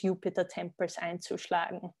Seite des Jupiter-Tempels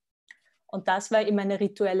einzuschlagen. Und das war eben eine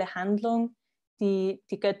rituelle Handlung, die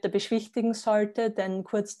die Götter beschwichtigen sollte, denn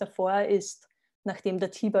kurz davor ist, nachdem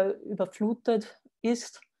der Tiber überflutet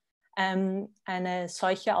ist, eine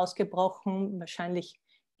Seuche ausgebrochen, wahrscheinlich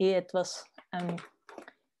etwas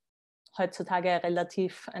heutzutage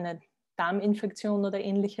relativ eine Darminfektion oder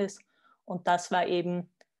ähnliches. Und das war eben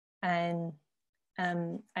ein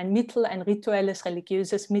Mittel, ein rituelles,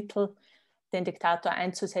 religiöses Mittel, den Diktator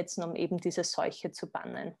einzusetzen, um eben diese Seuche zu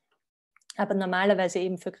bannen. Aber normalerweise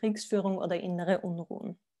eben für Kriegsführung oder innere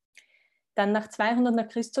Unruhen. Dann nach 200 nach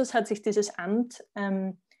Christus hat sich dieses Amt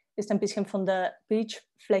ist ein bisschen von der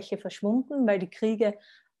Bildfläche verschwunden, weil die Kriege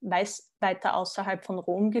weiter außerhalb von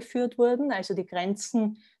Rom geführt wurden, also die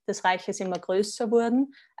Grenzen des Reiches immer größer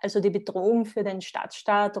wurden, also die Bedrohung für den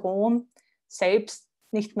Stadtstaat Rom selbst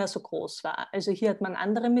nicht mehr so groß war. Also hier hat man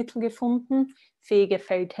andere Mittel gefunden, fähige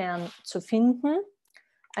Feldherren zu finden,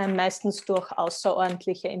 meistens durch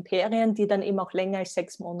außerordentliche Imperien, die dann eben auch länger als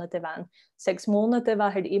 6 Monate waren. 6 Monate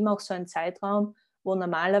war halt eben auch so ein Zeitraum, wo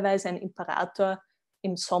normalerweise ein Imperator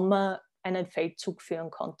im Sommer einen Feldzug führen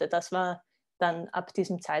konnte. Das war dann ab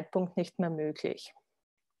diesem Zeitpunkt nicht mehr möglich.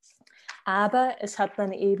 Aber es hat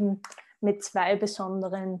dann eben mit 2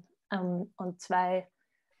 besonderen und 2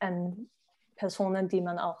 Personen, die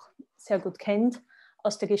man auch sehr gut kennt,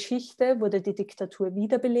 aus der Geschichte wurde die Diktatur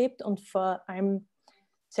wiederbelebt und vor allem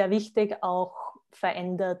sehr wichtig auch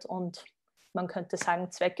verändert und man könnte sagen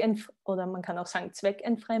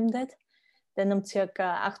zweckentfremdet. Denn um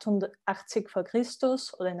ca. 880 vor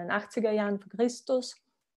Christus oder in den 80er Jahren vor Christus,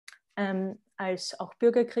 als auch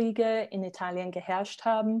Bürgerkriege in Italien geherrscht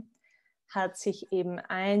haben, hat sich eben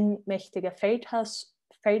ein mächtiger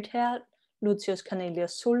Feldherr, Lucius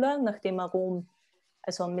Cornelius Sulla, nachdem er Rom,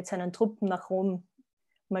 also mit seinen Truppen nach Rom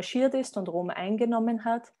marschiert ist und Rom eingenommen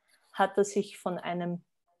hat, hat er sich von einem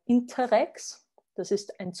Interrex, das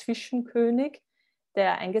ist ein Zwischenkönig,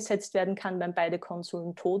 der eingesetzt werden kann, wenn beide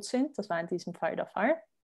Konsuln tot sind, das war in diesem Fall der Fall,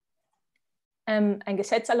 ein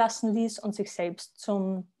Gesetz erlassen ließ und sich selbst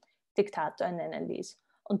zum Diktator ernennen ließ.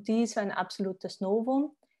 Und dies war ein absolutes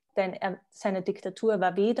Novum, denn seine Diktatur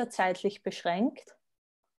war weder zeitlich beschränkt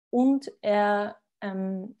und er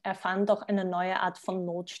fand auch eine neue Art von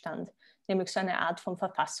Notstand, nämlich so eine Art von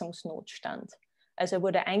Verfassungsnotstand. Also er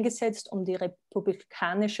wurde eingesetzt, um die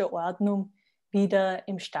republikanische Ordnung wieder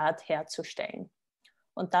im Staat herzustellen.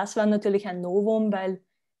 Und das war natürlich ein Novum, weil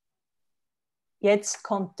jetzt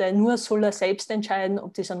konnte nur Sulla selbst entscheiden,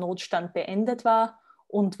 ob dieser Notstand beendet war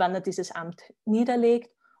und wann er dieses Amt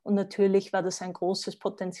niederlegt. Und natürlich war das ein großes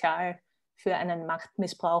Potenzial für einen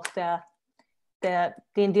Machtmissbrauch,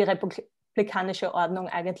 den die republikanische Ordnung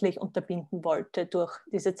eigentlich unterbinden wollte durch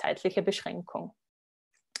diese zeitliche Beschränkung.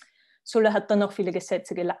 Sulla hat dann noch viele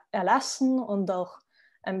Gesetze erlassen und auch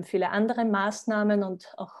viele andere Maßnahmen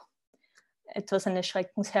und auch etwas eine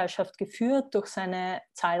Schreckensherrschaft geführt durch seine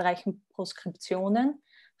zahlreichen Proskriptionen,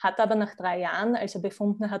 hat aber nach 3 Jahren, als er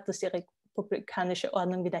befunden hat, dass die republikanische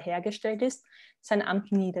Ordnung wiederhergestellt ist, sein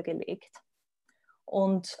Amt niedergelegt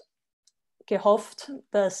und gehofft,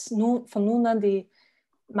 dass von nun an die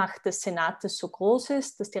Macht des Senates so groß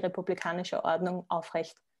ist, dass die republikanische Ordnung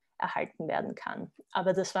aufrecht erhalten werden kann.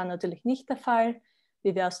 Aber das war natürlich nicht der Fall.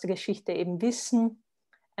 Wie wir aus der Geschichte eben wissen,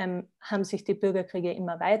 haben sich die Bürgerkriege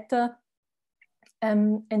immer weiter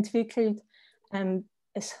entwickelt.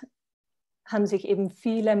 Es haben sich eben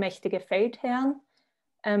viele mächtige Feldherren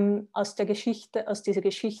aus dieser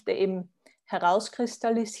Geschichte eben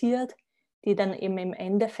herauskristallisiert, die dann eben im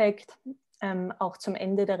Endeffekt auch zum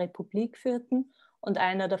Ende der Republik führten. Und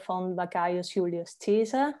einer davon war Gaius Julius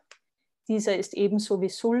Caesar. Dieser ist ebenso wie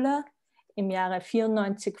Sulla im Jahre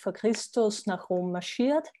 94 vor Christus nach Rom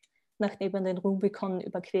marschiert, nachdem er den Rubikon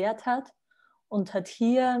überquert hat und hat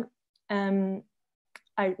hier, nachdem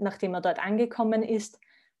er dort angekommen ist,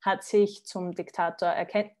 hat sich zum Diktator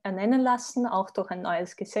ernennen lassen, auch durch ein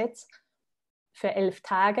neues Gesetz, für 11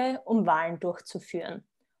 Tage, um Wahlen durchzuführen.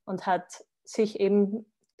 Und hat sich eben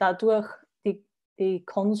dadurch die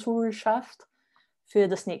Konsulschaft für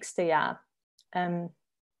das nächste Jahr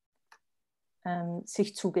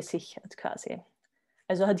sich zugesichert quasi.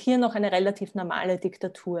 Also hat hier noch eine relativ normale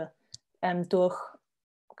Diktatur durch,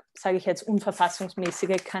 sage ich jetzt,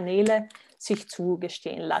 unverfassungsmäßige Kanäle sich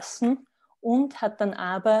zugestehen lassen und hat dann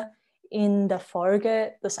aber in der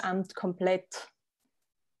Folge das Amt komplett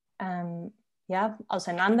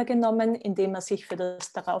auseinandergenommen, indem er sich für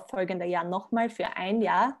das darauffolgende Jahr nochmal für 1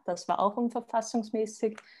 Jahr, das war auch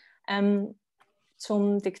unverfassungsmäßig,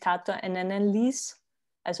 zum Diktator ernennen ließ,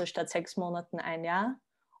 also statt 6 Monaten 1 Jahr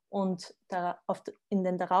und in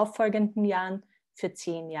den darauffolgenden Jahren für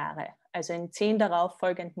 10 Jahre, also in 10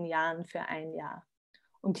 darauffolgenden Jahren für 1 Jahr.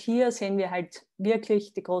 Und hier sehen wir halt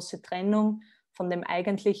wirklich die große Trennung von dem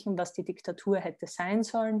Eigentlichen, was die Diktatur hätte sein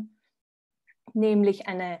sollen, nämlich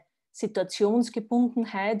eine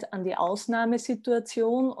Situationsgebundenheit an die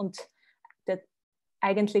Ausnahmesituation und der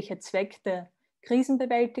eigentliche Zweck der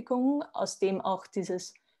Krisenbewältigung, aus dem auch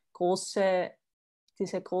dieses großes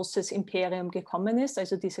Imperium gekommen ist,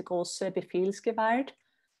 also diese große Befehlsgewalt,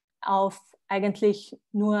 auf eigentlich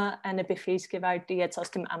nur eine Befehlsgewalt, die jetzt aus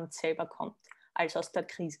dem Amt selber kommt, als aus der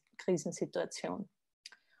Krisensituation.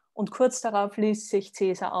 Und kurz darauf ließ sich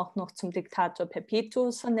Caesar auch noch zum Dictator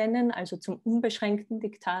Perpetuus ernennen, also zum unbeschränkten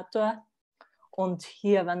Diktator. Und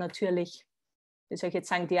hier war natürlich, wie soll ich jetzt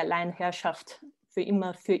sagen, die Alleinherrschaft für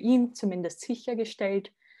immer für ihn zumindest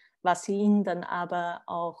sichergestellt, was ihn dann aber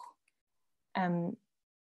auch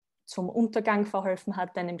zum Untergang verholfen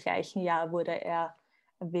hat, denn im gleichen Jahr wurde er,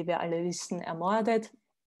 wie wir alle wissen, ermordet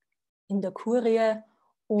in der Kurie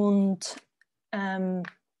und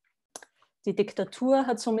die Diktatur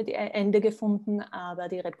hat somit ihr Ende gefunden, aber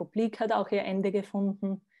die Republik hat auch ihr Ende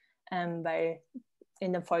gefunden, weil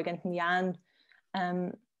in den folgenden Jahren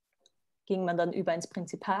ging man dann über ins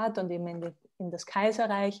Prinzipat und eben in das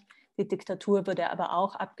Kaiserreich. Die Diktatur wurde aber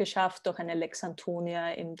auch abgeschafft durch eine Lex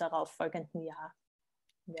Antonia im darauffolgenden Jahr.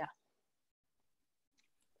 Ja.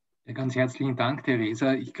 Ja, ganz herzlichen Dank,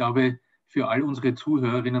 Theresa. Ich glaube, für all unsere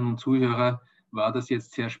Zuhörerinnen und Zuhörer war das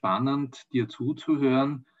jetzt sehr spannend, dir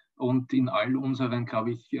zuzuhören. Und in all unseren,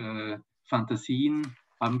 glaube ich, Fantasien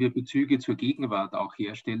haben wir Bezüge zur Gegenwart auch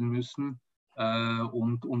herstellen müssen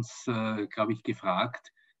und uns, glaube ich,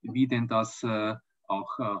 gefragt, wie denn das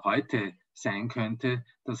auch heute sein könnte,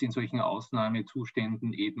 dass in solchen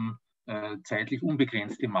Ausnahmezuständen eben zeitlich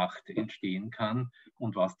unbegrenzte Macht entstehen kann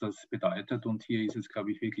und was das bedeutet. Und hier ist es,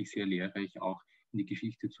 glaube ich, wirklich sehr lehrreich, auch in die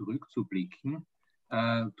Geschichte zurückzublicken.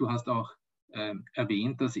 Du hast auch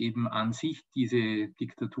erwähnt, dass eben an sich diese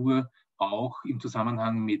Diktatur auch im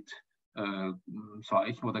Zusammenhang mit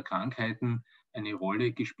Seuchen oder Krankheiten eine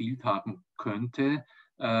Rolle gespielt haben könnte.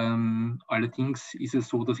 Allerdings ist es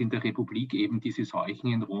so, dass in der Republik eben diese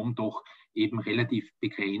Seuchen in Rom doch eben relativ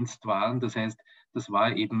begrenzt waren. Das heißt,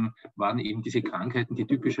 waren eben diese Krankheiten, die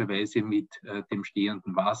typischerweise mit dem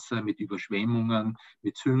stehenden Wasser, mit Überschwemmungen,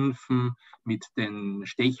 mit Sümpfen, mit den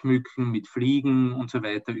Stechmücken, mit Fliegen und so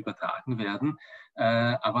weiter übertragen werden.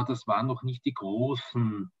 Aber das waren noch nicht die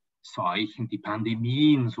großen Seuchen, die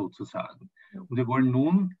Pandemien sozusagen. Und wir wollen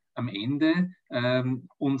nun am Ende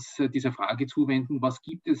uns dieser Frage zuwenden, was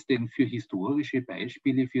gibt es denn für historische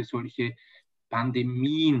Beispiele für solche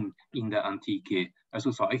Pandemien in der Antike?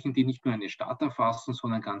 Also Seuchen, die nicht nur eine Stadt erfassen,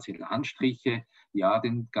 sondern ganze Landstriche, ja,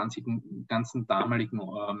 den ganzen damaligen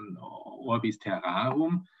Orbis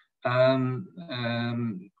Terrarum. Da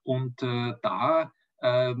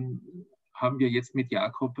haben wir jetzt mit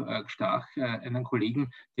Jakob Stach einen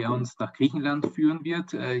Kollegen, der uns nach Griechenland führen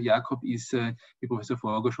wird. Jakob ist, wie Professor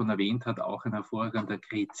Forger schon erwähnt hat, auch ein hervorragender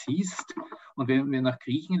Gräzist. Und wenn wir nach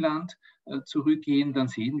Griechenland zurückgehen, dann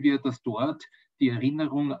sehen wir, dass dort die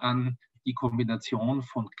Erinnerung an die Kombination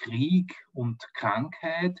von Krieg und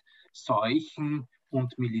Krankheit, Seuchen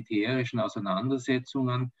und militärischen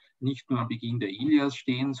Auseinandersetzungen nicht nur am Beginn der Ilias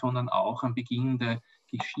stehen, sondern auch am Beginn der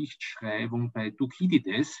Geschichtsschreibung bei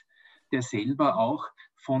Thukydides, der selber auch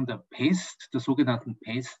von der Pest, der sogenannten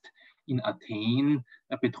Pest in Athen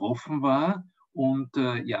betroffen war. Und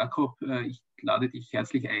Jakob, ich lade dich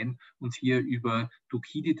herzlich ein, uns hier über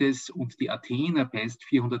Thukydides und die Athener Pest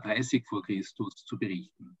 430 vor Christus zu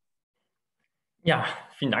berichten. Ja,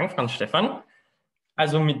 vielen Dank, Franz Stefan.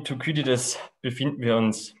 Also mit Thukydides befinden wir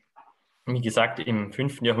uns, wie gesagt, im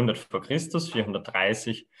 5. Jahrhundert vor Christus,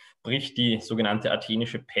 430, bricht die sogenannte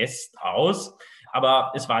athenische Pest aus.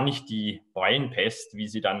 Aber es war nicht die Beulenpest, wie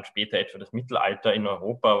sie dann später etwa das Mittelalter in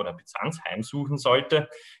Europa oder Byzanz heimsuchen sollte.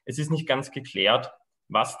 Es ist nicht ganz geklärt,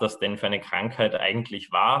 was das denn für eine Krankheit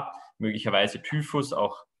eigentlich war. Möglicherweise Typhus,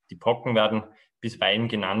 auch die Pocken werden bisweilen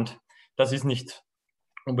genannt. Das ist nicht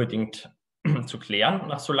unbedingt zu klären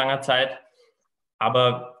nach so langer Zeit.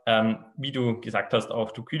 Aber wie du gesagt hast,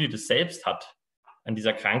 auch Thukydides selbst hat an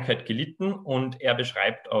dieser Krankheit gelitten und er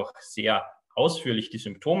beschreibt auch sehr ausführlich die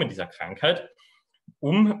Symptome dieser Krankheit,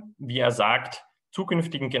 um, wie er sagt,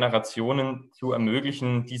 zukünftigen Generationen zu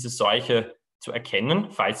ermöglichen, diese Seuche zu erkennen,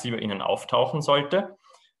 falls sie bei ihnen auftauchen sollte.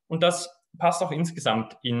 Und das passt auch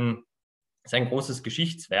insgesamt in sein großes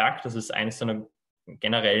Geschichtswerk. Das ist eines seiner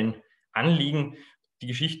generellen Anliegen, die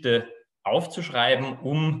Geschichte aufzuschreiben,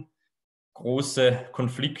 um große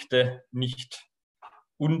Konflikte nicht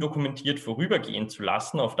undokumentiert vorübergehen zu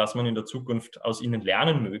lassen, auf das man in der Zukunft aus ihnen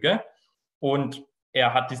lernen möge. Und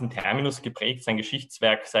er hat diesen Terminus geprägt, sein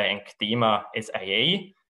Geschichtswerk sei ein Ktema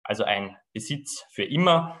SIA, also ein Besitz für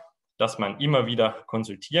immer, das man immer wieder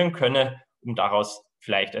konsultieren könne, um daraus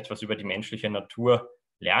vielleicht etwas über die menschliche Natur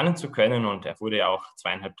lernen zu können. Und er wurde ja auch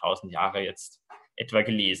 2500 Jahre jetzt etwa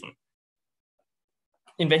gelesen.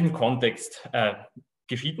 In welchem Kontext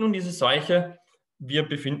geschieht nun diese Seuche? Wir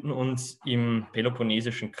befinden uns im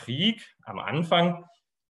Peloponnesischen Krieg am Anfang.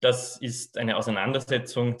 Das ist eine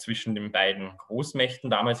Auseinandersetzung zwischen den beiden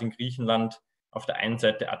Großmächten damals in Griechenland. Auf der einen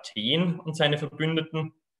Seite Athen und seine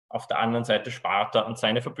Verbündeten, auf der anderen Seite Sparta und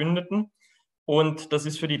seine Verbündeten. Und das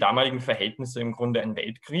ist für die damaligen Verhältnisse im Grunde ein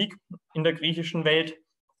Weltkrieg in der griechischen Welt.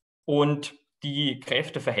 Und die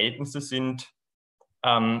Kräfteverhältnisse sind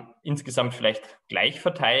insgesamt vielleicht gleich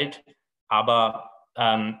verteilt, aber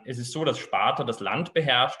es ist so, dass Sparta das Land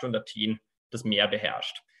beherrscht und Athen das Meer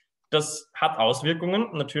beherrscht. Das hat Auswirkungen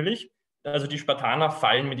natürlich. Also die Spartaner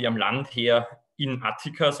fallen mit ihrem Landheer in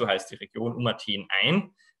Attika, so heißt die Region um Athen,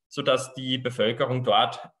 ein, sodass die Bevölkerung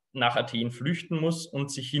dort nach Athen flüchten muss und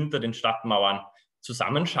sich hinter den Stadtmauern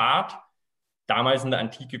zusammenschart. Damals in der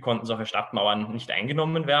Antike konnten solche Stadtmauern nicht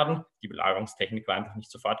eingenommen werden. Die Belagerungstechnik war einfach nicht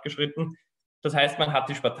so fortgeschritten. Das heißt, man hat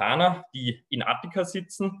die Spartaner, die in Attika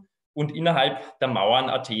sitzen und innerhalb der Mauern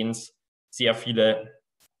Athens sehr viele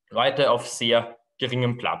Leute auf sehr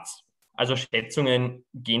geringem Platz. Also Schätzungen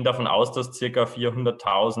gehen davon aus, dass ca.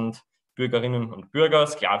 400.000 Bürgerinnen und Bürger,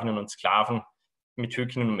 Sklavinnen und Sklaven,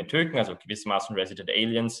 Metökinnen und Metöken, also gewissermaßen Resident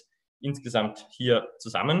Aliens, insgesamt hier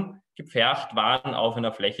zusammengepfercht waren auf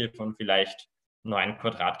einer Fläche von vielleicht 9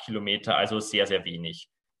 Quadratkilometer, also sehr, sehr wenig.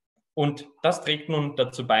 Und das trägt nun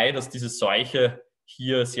dazu bei, dass diese Seuche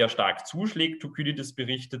hier sehr stark zuschlägt. Thukydides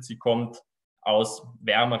berichtet, sie kommt aus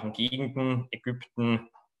wärmeren Gegenden, Ägypten,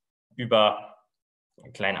 über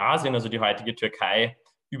Kleinasien, also die heutige Türkei,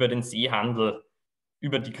 über den Seehandel,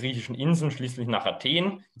 über die griechischen Inseln, schließlich nach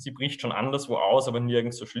Athen. Sie bricht schon anderswo aus, aber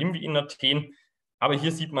nirgends so schlimm wie in Athen. Aber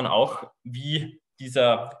hier sieht man auch, wie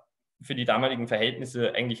dieser für die damaligen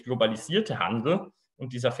Verhältnisse eigentlich globalisierte Handel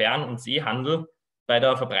und dieser Fern- und Seehandel bei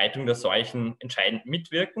der Verbreitung der Seuchen entscheidend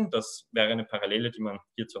mitwirken. Das wäre eine Parallele, die man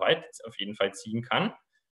hier zu heute auf jeden Fall ziehen kann.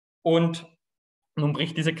 Und nun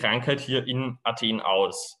bricht diese Krankheit hier in Athen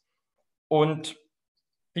aus. Und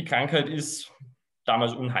die Krankheit ist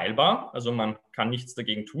damals unheilbar, also man kann nichts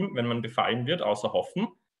dagegen tun, wenn man befallen wird, außer hoffen.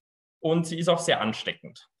 Und sie ist auch sehr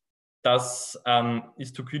ansteckend. Das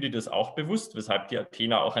ist Thukydides auch bewusst, weshalb die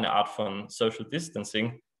Athener auch eine Art von Social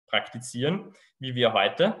Distancing praktizieren, wie wir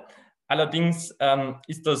heute. Allerdings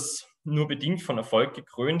ist das nur bedingt von Erfolg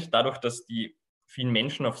gekrönt. Dadurch, dass die vielen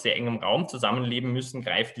Menschen auf sehr engem Raum zusammenleben müssen,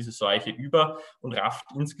 greift diese Seuche über und rafft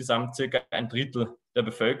insgesamt circa 1/3 der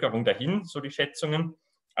Bevölkerung dahin, so die Schätzungen.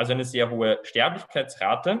 Also eine sehr hohe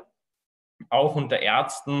Sterblichkeitsrate, auch unter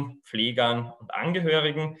Ärzten, Pflegern und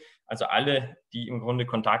Angehörigen. Also alle, die im Grunde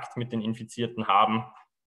Kontakt mit den Infizierten haben,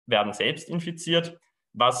 werden selbst infiziert,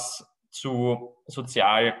 was zu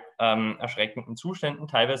sozial erschreckenden Zuständen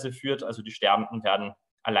teilweise führt. Also die Sterbenden werden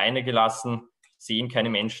alleine gelassen, sehen keine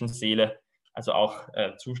Menschenseele, also auch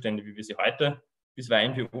Zustände, wie wir sie heute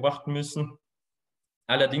bisweilen beobachten müssen.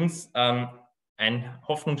 Allerdings ein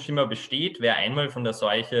Hoffnungsschimmer besteht. Wer einmal von der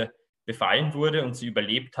Seuche befallen wurde und sie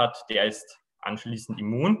überlebt hat, der ist anschließend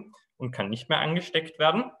immun und kann nicht mehr angesteckt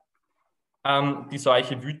werden. Die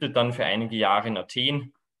Seuche wütet dann für einige Jahre in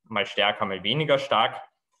Athen, mal stärker, mal weniger stark.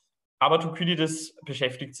 Aber Thukydides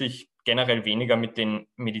beschäftigt sich generell weniger mit den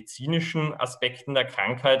medizinischen Aspekten der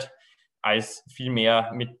Krankheit, als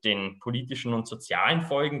vielmehr mit den politischen und sozialen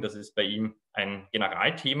Folgen. Das ist bei ihm ein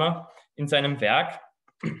Generalthema in seinem Werk.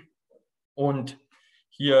 Und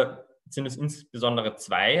hier sind es insbesondere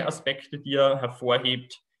 2 Aspekte, die er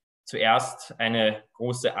hervorhebt. Zuerst eine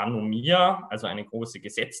große Anomia, also eine große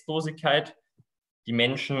Gesetzlosigkeit. Die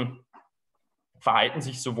Menschen verhalten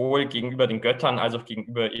sich sowohl gegenüber den Göttern als auch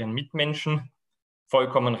gegenüber ihren Mitmenschen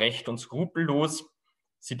vollkommen recht und skrupellos.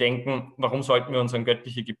 Sie denken, warum sollten wir uns an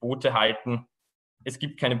göttliche Gebote halten? Es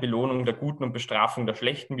gibt keine Belohnung der Guten und Bestrafung der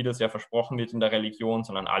Schlechten, wie das ja versprochen wird in der Religion,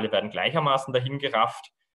 sondern alle werden gleichermaßen dahin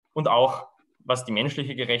gerafft. Und auch was die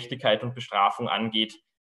menschliche Gerechtigkeit und Bestrafung angeht,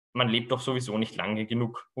 man lebt doch sowieso nicht lange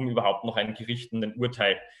genug, um überhaupt noch ein Gericht und ein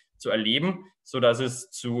Urteil zu erleben, sodass es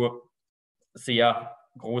zu sehr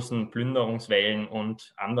großen Plünderungswellen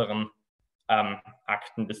und anderen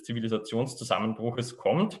Akten des Zivilisationszusammenbruches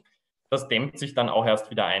kommt. Das dämmt sich dann auch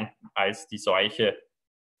erst wieder ein, als die Seuche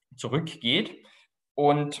zurückgeht.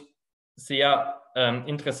 Und sehr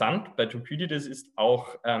interessant bei Thukydides ist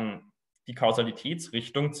auch die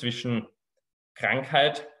Kausalitätsrichtung zwischen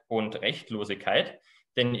Krankheit und Rechtlosigkeit.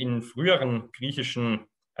 Denn in früheren griechischen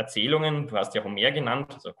Erzählungen, du hast ja Homer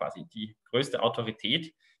genannt, also quasi die größte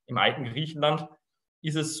Autorität im alten Griechenland,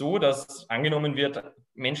 ist es so, dass angenommen wird,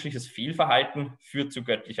 menschliches Fehlverhalten führt zu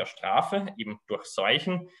göttlicher Strafe, eben durch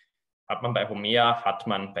Seuchen. Hat man bei Homer, hat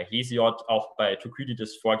man bei Hesiod, auch bei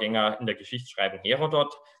Thukydides Vorgänger in der Geschichtsschreibung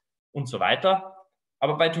Herodot und so weiter.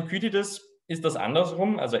 Aber bei Thukydides ist das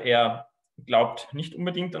andersrum. Also er glaubt nicht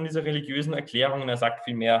unbedingt an diese religiösen Erklärungen. Er sagt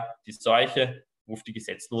vielmehr, die Seuche ruft die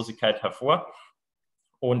Gesetzlosigkeit hervor.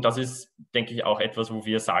 Und das ist, denke ich, auch etwas, wo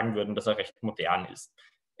wir sagen würden, dass er recht modern ist.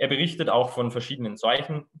 Er berichtet auch von verschiedenen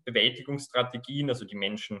Seuchenbewältigungsstrategien. Also die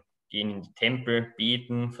Menschen gehen in die Tempel,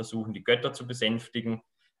 beten, versuchen die Götter zu besänftigen.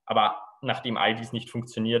 Aber nachdem all dies nicht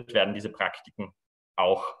funktioniert, werden diese Praktiken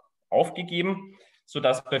auch aufgegeben,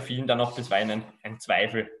 sodass bei vielen dann auch bisweilen ein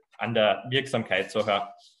Zweifel an der Wirksamkeit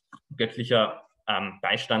solcher göttlicher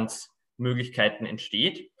Beistandsmöglichkeiten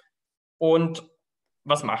entsteht. Und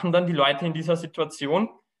was machen dann die Leute in dieser Situation?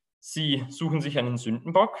 Sie suchen sich einen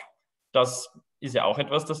Sündenbock. Das ist ja auch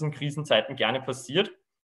etwas, das in Krisenzeiten gerne passiert.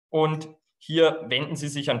 Und hier wenden sie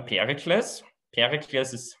sich an Perikles.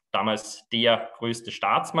 Perikles ist damals der größte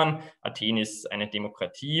Staatsmann. Athen ist eine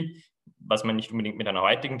Demokratie, was man nicht unbedingt mit einer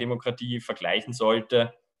heutigen Demokratie vergleichen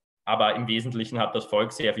sollte. Aber im Wesentlichen hat das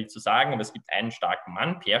Volk sehr viel zu sagen. Aber es gibt einen starken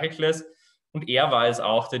Mann, Perikles. Und er war es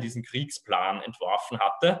auch, der diesen Kriegsplan entworfen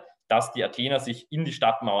hatte, dass die Athener sich in die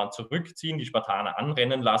Stadtmauern zurückziehen, die Spartaner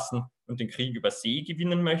anrennen lassen und den Krieg über See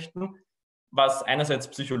gewinnen möchten. Was einerseits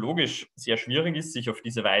psychologisch sehr schwierig ist, sich auf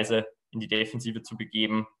diese Weise in die Defensive zu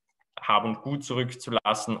begeben, Hab und Gut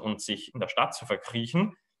zurückzulassen und sich in der Stadt zu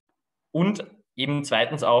verkriechen. Und eben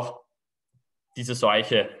zweitens auch diese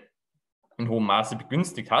Seuche in hohem Maße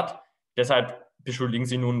begünstigt hat. Deshalb beschuldigen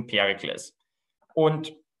sie nun Perikles.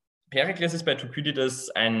 Und Perikles ist bei Thukydides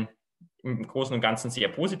ein im Großen und Ganzen sehr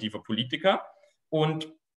positiver Politiker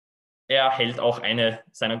und er hält auch eine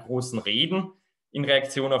seiner großen Reden in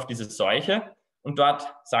Reaktion auf diese Seuche. Und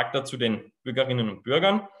dort sagt er zu den Bürgerinnen und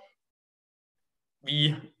Bürgern,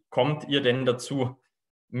 wie kommt ihr denn dazu,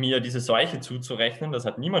 mir diese Seuche zuzurechnen? Das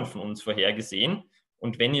hat niemand von uns vorhergesehen.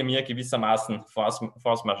 Und wenn ihr mir gewissermaßen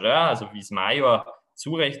Force Majeure, also vis Major,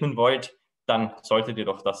 zurechnen wollt, dann solltet ihr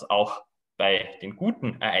doch das auch bei den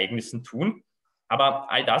guten Ereignissen tun. Aber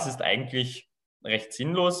all das ist eigentlich recht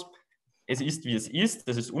sinnlos. Es ist, wie es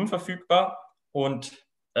ist unverfügbar und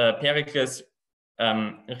Perikles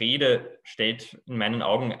Rede stellt in meinen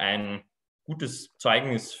Augen ein gutes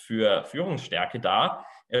Zeugnis für Führungsstärke dar.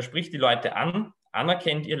 Er spricht die Leute an,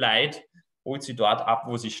 anerkennt ihr Leid, holt sie dort ab,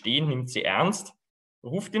 wo sie stehen, nimmt sie ernst,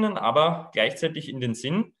 ruft ihnen aber gleichzeitig in den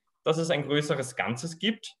Sinn, dass es ein größeres Ganzes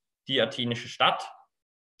gibt, die athenische Stadt,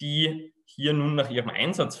 die hier nun nach ihrem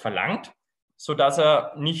Einsatz verlangt, sodass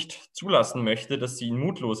er nicht zulassen möchte, dass sie in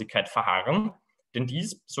Mutlosigkeit verharren, denn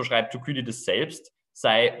dies, so schreibt Thukydides selbst,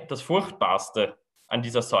 sei das Furchtbarste an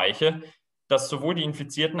dieser Seuche, dass sowohl die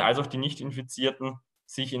Infizierten als auch die Nicht-Infizierten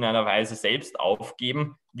sich in einer Weise selbst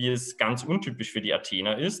aufgeben, wie es ganz untypisch für die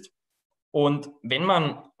Athener ist. Und wenn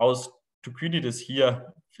man aus Thukydides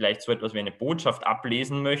hier vielleicht so etwas wie eine Botschaft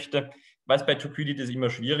ablesen möchte, was bei Thukydides immer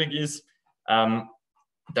schwierig ist, dann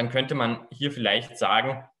könnte man hier vielleicht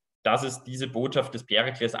sagen, dass es diese Botschaft des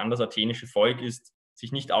Perikles an das athenische Volk ist,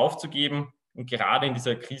 sich nicht aufzugeben und gerade in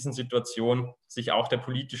dieser Krisensituation sich auch der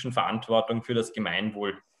politischen Verantwortung für das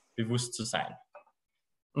Gemeinwohl bewusst zu sein.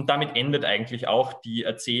 Und damit endet eigentlich auch die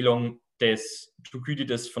Erzählung des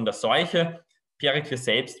Thukydides von der Seuche. Perikles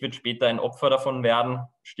selbst wird später ein Opfer davon werden,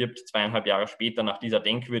 stirbt 2,5 Jahre später nach dieser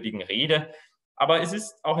denkwürdigen Rede. Aber es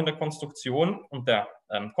ist auch in der Konstruktion und der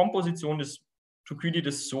Komposition des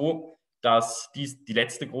Thukydides so, dass dies die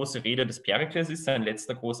letzte große Rede des Perikles ist, sein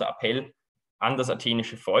letzter großer Appell an das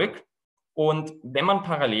athenische Volk. Und wenn man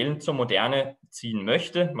Parallelen zur Moderne ziehen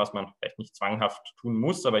möchte, was man vielleicht nicht zwanghaft tun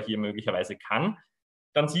muss, aber hier möglicherweise kann,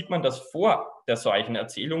 dann sieht man, dass vor der solchen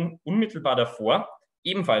Erzählung unmittelbar davor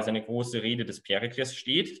ebenfalls eine große Rede des Perikles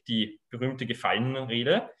steht, die berühmte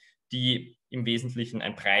Gefallenenrede, die im Wesentlichen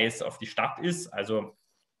ein Preis auf die Stadt ist. Also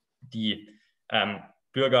die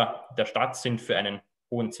Bürger der Stadt sind für einen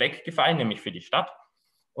hohen Zweck gefallen, nämlich für die Stadt.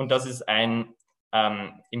 Und das ist ein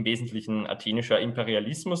im Wesentlichen athenischer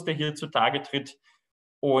Imperialismus, der hier zutage tritt.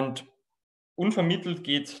 Und unvermittelt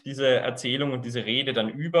geht diese Erzählung und diese Rede dann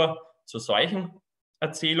über zur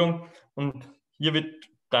Seuchenerzählung. Und hier wird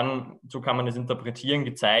dann, so kann man es interpretieren,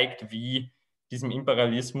 gezeigt, wie diesem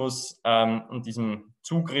Imperialismus und diesem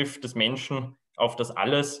Zugriff des Menschen auf das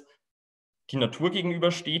Alles die Natur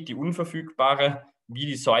gegenübersteht, die unverfügbare, wie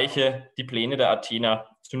die Seuche die Pläne der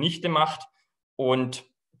Athener zunichte macht. Und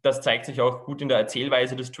das zeigt sich auch gut in der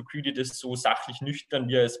Erzählweise des Thukydides, so sachlich nüchtern,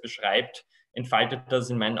 wie er es beschreibt, entfaltet das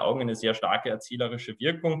in meinen Augen eine sehr starke erzählerische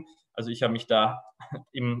Wirkung. Also ich habe mich da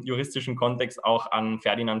im juristischen Kontext auch an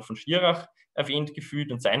Ferdinand von Schirach erwähnt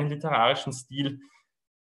gefühlt und seinen literarischen Stil.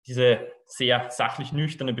 Diese sehr sachlich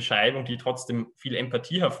nüchterne Beschreibung, die trotzdem viel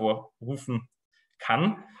Empathie hervorrufen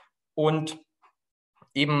kann. Und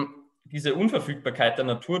eben diese Unverfügbarkeit der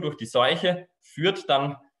Natur durch die Seuche führt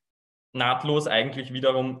dann nahtlos eigentlich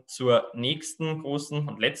wiederum zur nächsten großen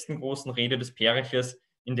und letzten großen Rede des Perikles,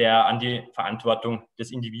 in der er an die Verantwortung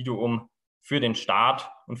des Individuums für den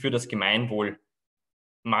Staat und für das Gemeinwohl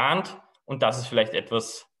mahnt. Und das ist vielleicht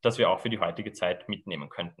etwas, das wir auch für die heutige Zeit mitnehmen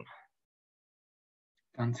könnten.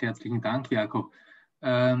 Ganz herzlichen Dank, Jakob.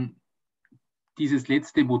 Dieses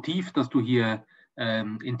letzte Motiv, das du hier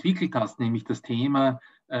entwickelt hast, nämlich das Thema,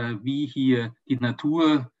 wie hier die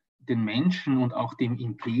Natur den Menschen und auch dem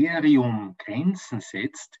Imperium Grenzen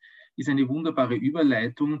setzt, ist eine wunderbare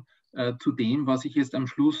Überleitung zu dem, was ich jetzt am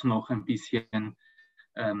Schluss noch ein bisschen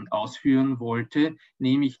ausführen wollte,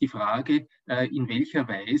 nämlich die Frage, in welcher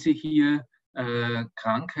Weise hier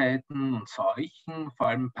Krankheiten und Seuchen, vor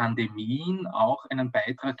allem Pandemien, auch einen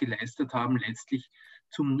Beitrag geleistet haben, letztlich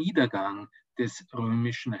zum Niedergang des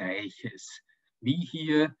Römischen Reiches. Wie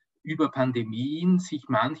hier über Pandemien sich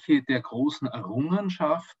manche der großen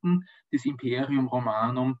Errungenschaften des Imperium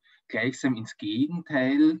Romanum gleichsam ins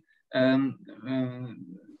Gegenteil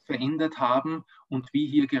verändert haben und wie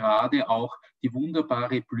hier gerade auch die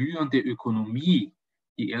wunderbare blühende Ökonomie,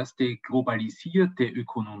 die erste globalisierte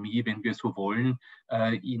Ökonomie, wenn wir so wollen,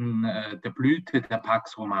 in der Blüte der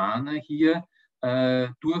Pax Romana hier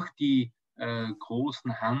durch die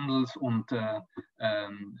großen Handels- und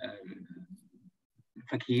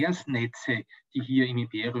Verkehrsnetze, die hier im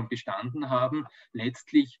Imperium bestanden haben,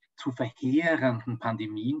 letztlich zu verheerenden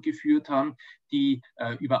Pandemien geführt haben, die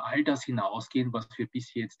über all das hinausgehen, was wir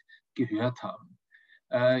bis jetzt gehört haben.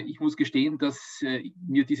 Ich muss gestehen, dass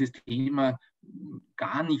mir dieses Thema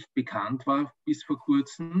gar nicht bekannt war bis vor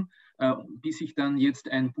kurzem, bis ich dann jetzt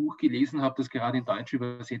ein Buch gelesen habe, das gerade in deutscher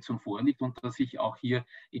Übersetzung vorliegt und das ich auch hier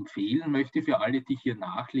empfehlen möchte für alle, die hier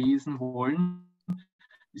nachlesen wollen.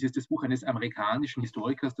 Es ist das Buch eines amerikanischen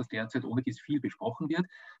Historikers, das derzeit ohne dies viel besprochen wird,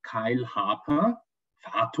 Kyle Harper,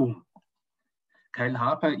 Fatum. Kyle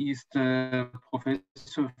Harper ist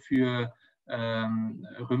Professor für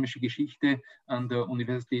römische Geschichte an der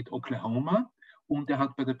Universität Oklahoma und er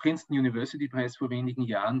hat bei der Princeton University Press vor wenigen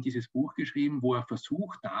Jahren dieses Buch geschrieben, wo er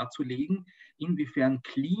versucht darzulegen, inwiefern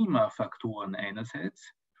Klimafaktoren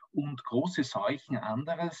einerseits und große Seuchen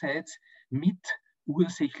andererseits mit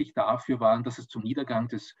ursächlich dafür waren, dass es zum Niedergang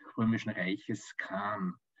des Römischen Reiches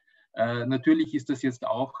kam. Natürlich ist das jetzt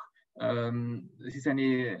auch es ist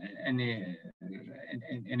eine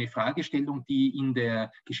Fragestellung, die in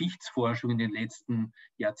der Geschichtsforschung in den letzten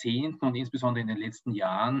Jahrzehnten und insbesondere in den letzten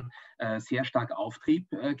Jahren sehr stark Auftrieb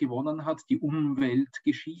gewonnen hat, die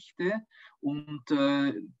Umweltgeschichte. Und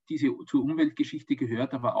zur Umweltgeschichte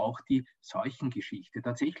gehört aber auch die Seuchengeschichte.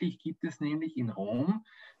 Tatsächlich gibt es nämlich in Rom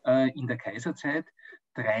in der Kaiserzeit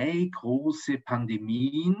 3 große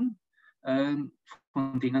Pandemien,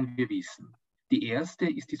 von denen wir wissen. Die erste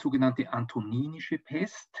ist die sogenannte Antoninische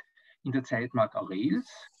Pest in der Zeit Mark Aurels,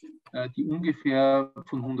 die ungefähr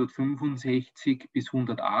von 165 bis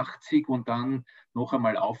 180 und dann noch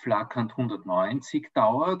einmal aufflackernd 190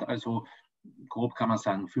 dauert, also grob kann man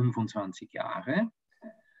sagen 25 Jahre.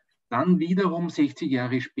 Dann wiederum 60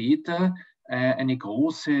 Jahre später eine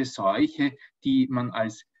große Seuche, die man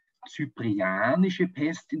als Zyprianische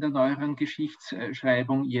Pest in der neueren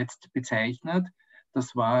Geschichtsschreibung jetzt bezeichnet.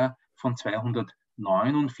 Das war von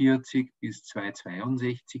 249 bis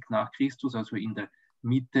 262 nach Christus, also in der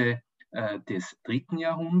Mitte des 3.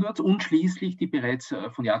 Jahrhunderts. Und schließlich die bereits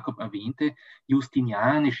von Jakob erwähnte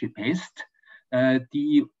Justinianische Pest,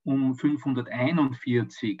 die um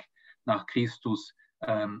 541 nach Christus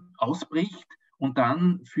ausbricht und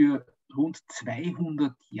dann für rund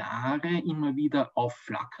 200 Jahre immer wieder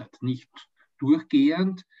aufflackert. Nicht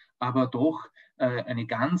durchgehend, aber doch eine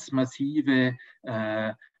ganz massive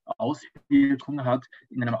Auswirkung hat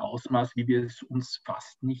in einem Ausmaß, wie wir es uns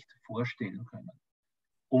fast nicht vorstellen können.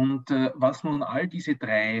 Und was nun all diese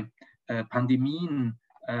 3 Pandemien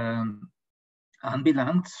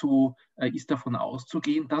anbelangt, so ist davon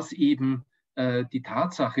auszugehen, dass eben die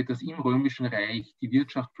Tatsache, dass im Römischen Reich die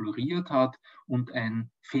Wirtschaft floriert hat und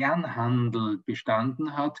ein Fernhandel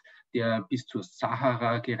bestanden hat, der bis zur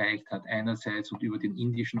Sahara gereicht hat einerseits und über den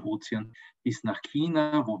Indischen Ozean bis nach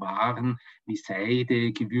China, wo Waren wie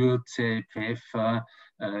Seide, Gewürze, Pfeffer,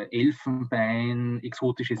 Elfenbein,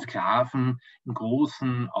 exotische Sklaven im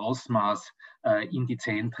großen Ausmaß in die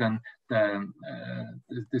Zentren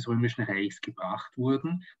des Römischen Reichs gebracht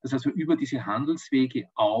wurden, dass also über diese Handelswege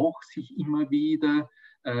auch sich immer wieder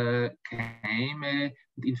Keime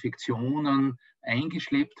und Infektionen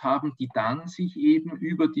eingeschleppt haben, die dann sich eben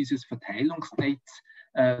über dieses Verteilungsnetz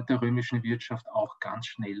der römischen Wirtschaft auch ganz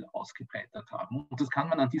schnell ausgebreitet haben. Und das kann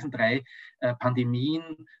man an diesen 3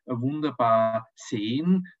 Pandemien wunderbar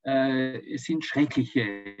sehen. Es sind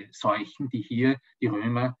schreckliche Seuchen, die hier die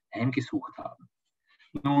Römer heimgesucht haben.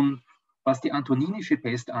 Nun, was die Antoninische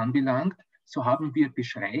Pest anbelangt, so haben wir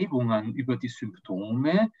Beschreibungen über die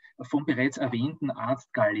Symptome vom bereits erwähnten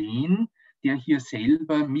Arzt Galen, der hier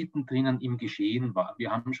selber mittendrin im Geschehen war.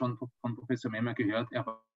 Wir haben schon von Professor Memmer gehört, er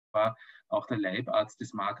war auch der Leibarzt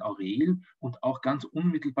des Mark Aurel und auch ganz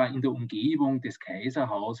unmittelbar in der Umgebung des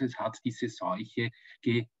Kaiserhauses hat diese Seuche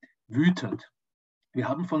gewütet. Wir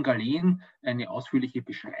haben von Galen eine ausführliche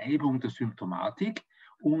Beschreibung der Symptomatik.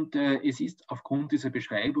 Und es ist aufgrund dieser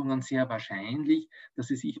Beschreibungen sehr wahrscheinlich,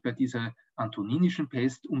 dass es sich bei dieser Antoninischen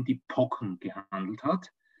Pest um die Pocken gehandelt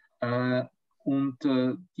hat.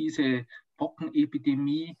 Diese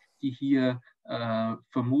Pockenepidemie, die hier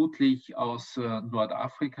vermutlich aus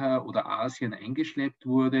Nordafrika oder Asien eingeschleppt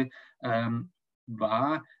wurde,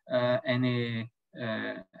 war eine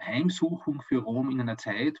Heimsuchung für Rom in einer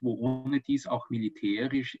Zeit, wo ohne dies auch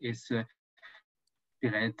militärisch es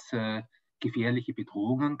bereits gefährliche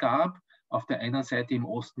Bedrohungen gab. Auf der einen Seite im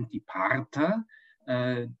Osten die Parther,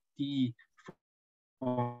 die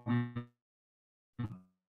vom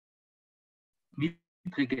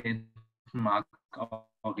Mitregenten Mark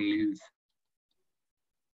Aurels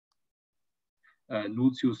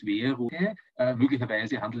Lucius Verus.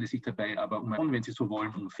 Möglicherweise handelt es sich dabei aber um, wenn Sie so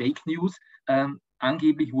wollen, um Fake News.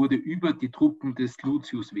 Angeblich wurde über die Truppen des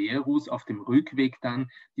Lucius Verus auf dem Rückweg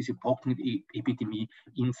dann diese Pockenepidemie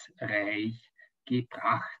ins Reich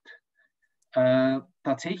gebracht.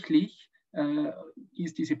 Tatsächlich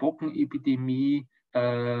ist diese Pockenepidemie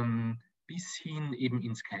bis hin eben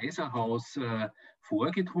ins Kaiserhaus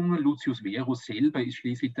vorgedrungen. Lucius Verus selber ist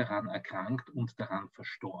schließlich daran erkrankt und daran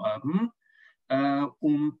verstorben.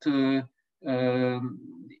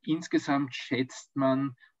 Insgesamt schätzt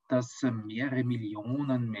man, dass mehrere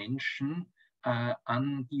Millionen Menschen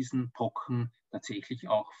an diesen Pocken tatsächlich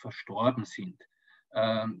auch verstorben sind.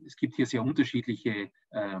 Es gibt hier sehr unterschiedliche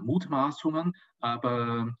Mutmaßungen,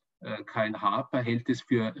 aber Karl Harper hält es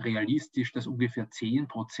für realistisch, dass ungefähr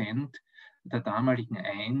 10% der damaligen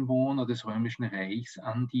Einwohner des Römischen Reichs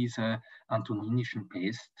an dieser antoninischen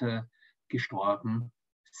Pest gestorben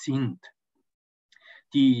sind.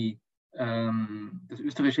 Das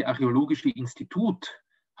Österreichische Archäologische Institut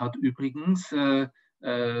hat übrigens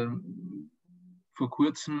vor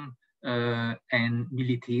kurzem ein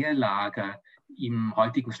Militärlager im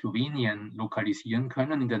heutigen Slowenien lokalisieren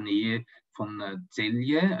können, in der Nähe von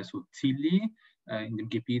Celje, also Zilli, in dem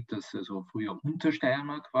Gebiet, das also früher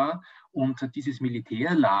Untersteiermark war. Und dieses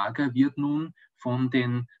Militärlager wird nun von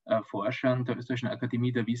den Forschern der Österreichischen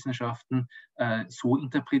Akademie der Wissenschaften so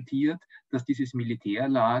interpretiert, dass dieses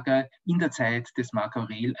Militärlager in der Zeit des Marc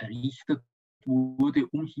Aurel errichtet wurde,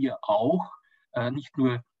 um hier auch nicht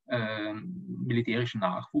nur militärischen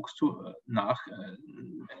Nachwuchs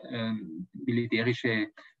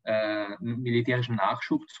militärischen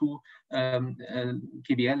Nachschub zu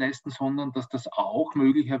gewährleisten, sondern dass das auch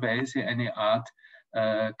möglicherweise eine Art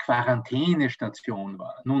Quarantänestation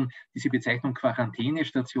war. Nun, diese Bezeichnung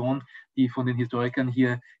Quarantänestation, die von den Historikern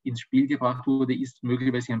hier ins Spiel gebracht wurde, ist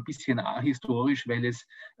möglicherweise ein bisschen ahistorisch, weil es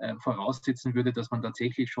voraussetzen würde, dass man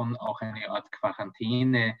tatsächlich schon auch eine Art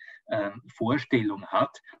Quarantäne-Vorstellung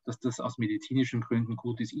hat, dass das aus medizinischen Gründen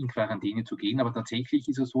gut ist, in Quarantäne zu gehen. Aber tatsächlich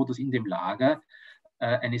ist es so, dass in dem Lager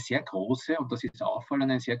eine sehr große, und das ist auffallend,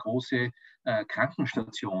 eine sehr große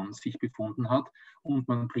Krankenstation sich befunden hat. Und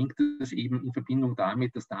man bringt das eben in Verbindung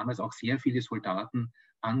damit, dass damals auch sehr viele Soldaten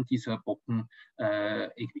an dieser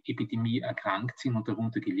Bockenepidemie erkrankt sind und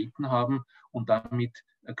darunter gelitten haben. Und damit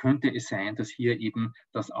könnte es sein, dass hier eben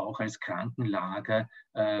das auch als Krankenlager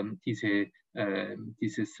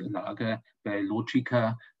dieses Lager bei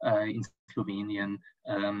Logica in Slowenien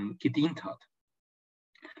gedient hat.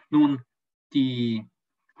 Nun,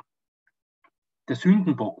 der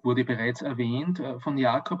Sündenbock wurde bereits erwähnt von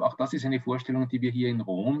Jakob. Auch das ist eine Vorstellung, die wir hier in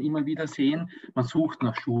Rom immer wieder sehen. Man sucht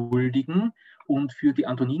nach Schuldigen und für die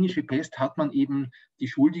antoninische Pest hat man eben die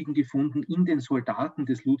Schuldigen gefunden in den Soldaten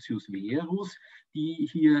des Lucius Verus, die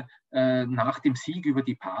hier nach dem Sieg über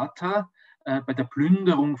die Parther bei der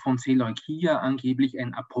Plünderung von Seleukia angeblich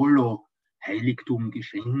ein Apollo-Heiligtum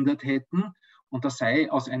geschändet hätten. Und das sei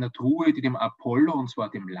aus einer Truhe, die dem Apollo, und zwar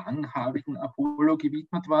dem langhaarigen Apollo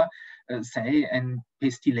gewidmet war, sei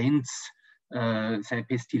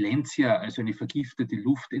Pestilentia, also eine vergiftete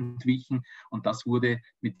Luft entwichen. Und das wurde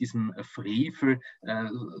mit diesem Frevel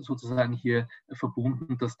sozusagen hier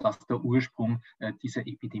verbunden, dass das der Ursprung dieser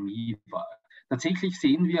Epidemie war. Tatsächlich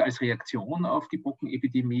sehen wir als Reaktion auf die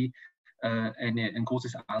Bockenepidemie ein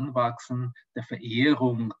großes Anwachsen der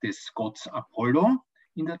Verehrung des Gotts Apollo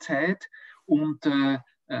in der Zeit. Und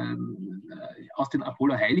aus den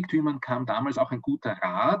Apollo-Heiligtümern kam damals auch ein guter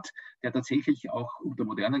Rat, der tatsächlich auch unter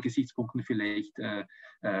modernen Gesichtspunkten vielleicht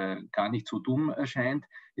gar nicht so dumm erscheint.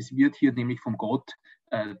 Es wird hier nämlich vom Gott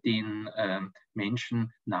den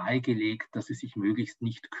Menschen nahegelegt, dass sie sich möglichst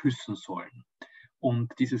nicht küssen sollen.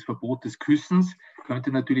 Und dieses Verbot des Küssens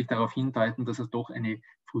könnte natürlich darauf hindeuten, dass es doch eine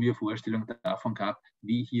frühe Vorstellung davon gab,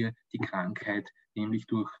 wie hier die Krankheit, nämlich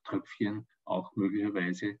durch Tröpfchen, auch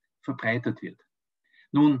möglicherweise verbreitet wird.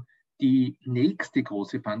 Nun, die nächste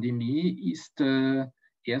große Pandemie ist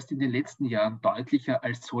erst in den letzten Jahren deutlicher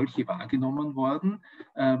als solche wahrgenommen worden.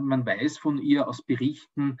 Man weiß von ihr aus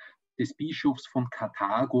Berichten des Bischofs von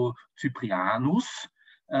Karthago, Cyprianus,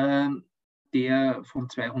 der von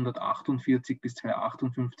 248 bis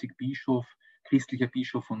 258 christlicher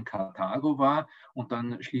Bischof von Karthago war und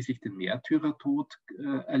dann schließlich den Märtyrertod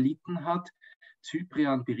erlitten hat.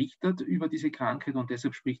 Cyprian berichtet über diese Krankheit und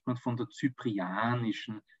deshalb spricht man von der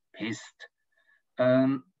zyprianischen Pest.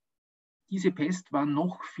 Diese Pest war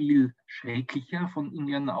noch viel schrecklicher in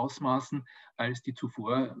ihren Ausmaßen als die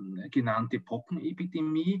zuvor genannte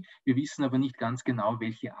Pockenepidemie. Wir wissen aber nicht ganz genau,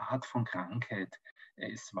 welche Art von Krankheit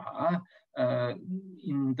es war.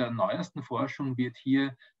 In der neuesten Forschung wird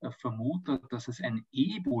hier vermutet, dass es ein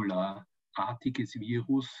Ebola-artiges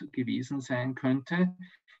Virus gewesen sein könnte.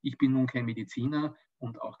 Ich bin nun kein Mediziner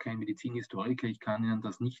und auch kein Medizinhistoriker. Ich kann Ihnen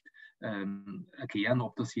das nicht erklären,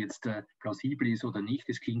 ob das jetzt plausibel ist oder nicht.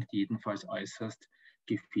 Es klingt jedenfalls äußerst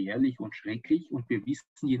gefährlich und schrecklich. Und wir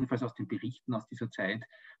wissen jedenfalls aus den Berichten aus dieser Zeit,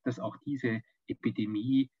 dass auch diese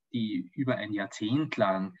Epidemie, die über ein Jahrzehnt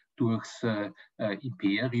lang durchs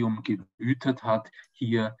Imperium gewütet hat,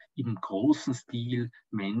 hier im großen Stil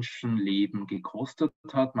Menschenleben gekostet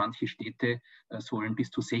hat. Manche Städte sollen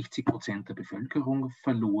bis zu 60% der Bevölkerung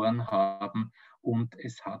verloren haben und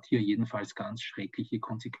es hat hier jedenfalls ganz schreckliche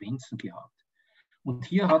Konsequenzen gehabt. Und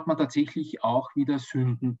hier hat man tatsächlich auch wieder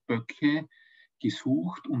Sündenböcke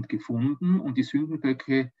gesucht und gefunden und die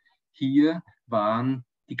Sündenböcke hier waren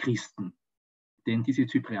die Christen. Denn diese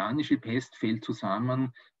zyprianische Pest fällt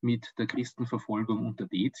zusammen mit der Christenverfolgung unter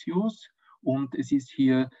Decius. Und es ist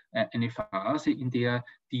hier eine Phase, in der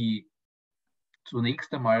die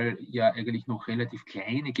zunächst einmal ja eigentlich noch relativ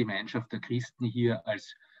kleine Gemeinschaft der Christen hier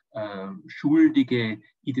als Schuldige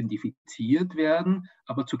identifiziert werden.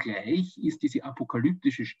 Aber zugleich ist diese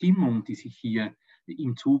apokalyptische Stimmung, die sich hier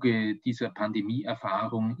im Zuge dieser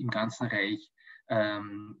Pandemieerfahrung im ganzen Reich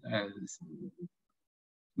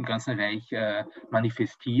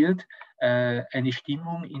manifestiert, eine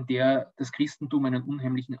Stimmung, in der das Christentum einen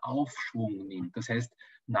unheimlichen Aufschwung nimmt. Das heißt,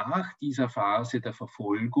 nach dieser Phase der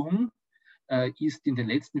Verfolgung ist in den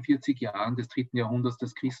letzten 40 Jahren des 3. Jahrhunderts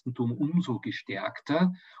das Christentum umso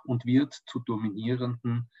gestärkter und wird zu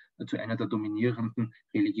einer der dominierenden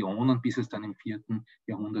Religionen, bis es dann im 4.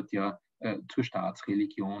 Jahrhundert ja zur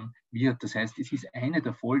Staatsreligion wird. Das heißt, es ist eine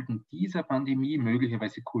der Folgen dieser Pandemie,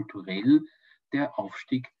 möglicherweise kulturell, der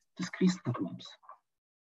Aufstieg des Christentums.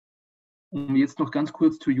 Um jetzt noch ganz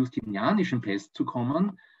kurz zur justinianischen Pest zu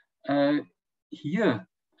kommen, hier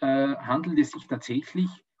handelt es sich tatsächlich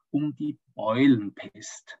um die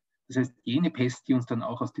Beulenpest. Das heißt, jene Pest, die uns dann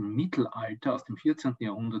auch aus dem Mittelalter, aus dem 14.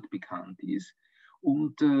 Jahrhundert bekannt ist.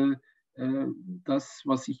 Und das,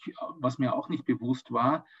 was mir auch nicht bewusst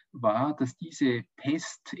war, dass diese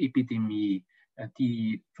Pestepidemie,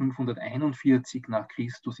 die 541 nach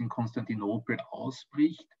Christus in Konstantinopel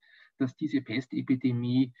ausbricht, dass diese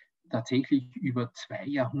Pestepidemie tatsächlich über 2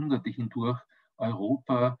 Jahrhunderte hindurch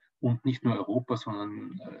Europa und nicht nur Europa,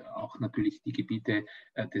 sondern auch natürlich die Gebiete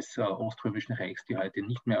des Oströmischen Reichs, die heute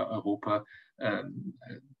nicht mehr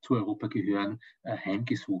zu Europa gehören,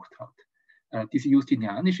 heimgesucht hat. Diese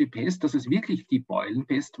justinianische Pest, dass es wirklich die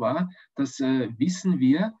Beulenpest war, das wissen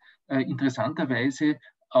wir interessanterweise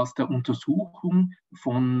aus der Untersuchung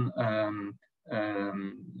von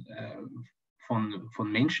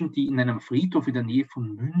Menschen, die in einem Friedhof in der Nähe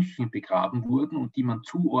von München begraben wurden und die man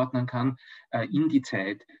zuordnen kann in die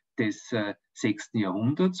Zeit des 6.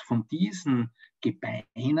 Jahrhunderts. Von diesen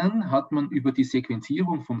Gebeinen hat man über die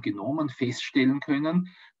Sequenzierung von Genomen feststellen können,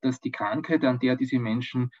 dass die Krankheit, an der diese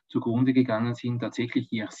Menschen zugrunde gegangen sind, tatsächlich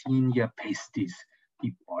Yersinia pestis,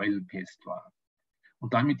 die Beulenpest war.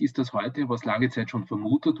 Und damit ist das heute, was lange Zeit schon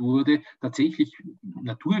vermutet wurde, tatsächlich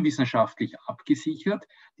naturwissenschaftlich abgesichert.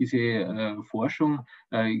 Diese Forschung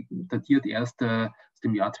datiert erst aus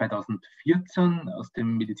dem Jahr 2014 aus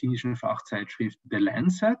dem medizinischen Fachzeitschrift The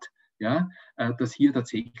Lancet, ja, dass hier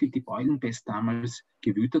tatsächlich die Beulenpest damals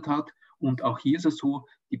gewütet hat. Und auch hier ist es so,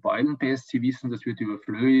 die Beulenpest, Sie wissen, das wird über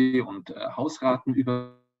Flöhe und Hausratten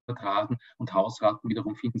übertragen. Und Hausratten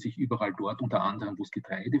wiederum finden sich überall dort, unter anderem, wo es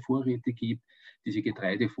Getreidevorräte gibt. Diese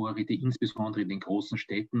Getreidevorräte, insbesondere in den großen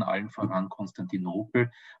Städten, allen voran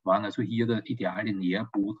Konstantinopel, waren also hier der ideale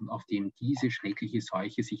Nährboden, auf dem diese schreckliche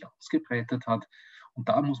Seuche sich ausgebreitet hat. Und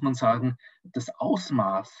da muss man sagen, das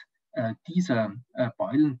Ausmaß dieser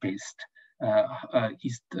Beulenpest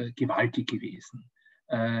ist gewaltig gewesen.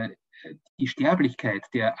 Die Sterblichkeit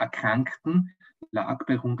der Erkrankten lag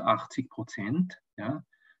bei rund 80%. Ja.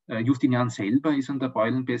 Justinian selber ist an der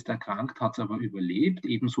Beulenpest erkrankt, hat es aber überlebt,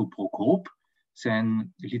 ebenso Prokop,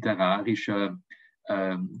 sein literarischer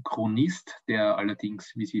Chronist, der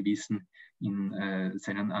allerdings, wie Sie wissen, in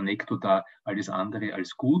seinen Anekdota alles andere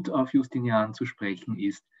als gut auf Justinian zu sprechen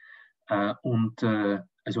ist.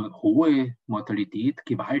 Also hohe Mortalität,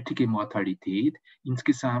 gewaltige Mortalität.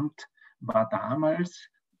 Insgesamt war damals,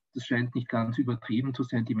 das scheint nicht ganz übertrieben zu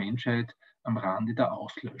sein, die Menschheit am Rande der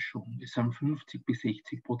Auslöschung. Es haben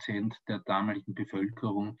 50-60% der damaligen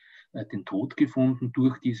Bevölkerung den Tod gefunden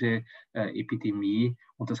durch diese Epidemie.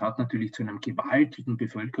 Und das hat natürlich zu einem gewaltigen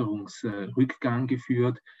Bevölkerungsrückgang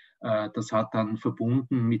geführt. Das hat dann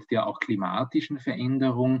verbunden mit der auch klimatischen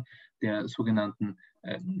Veränderung der sogenannten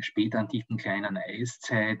spätantiken kleinen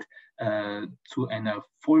Eiszeit zu einer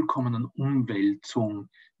vollkommenen Umwälzung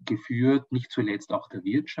geführt, nicht zuletzt auch der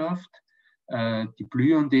Wirtschaft. Die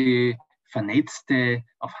blühende, vernetzte,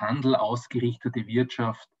 auf Handel ausgerichtete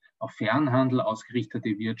Wirtschaft, auf Fernhandel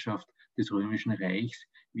ausgerichtete Wirtschaft des Römischen Reichs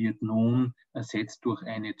wird nun ersetzt durch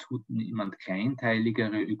eine zunehmend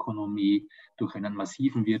kleinteiligere Ökonomie, durch einen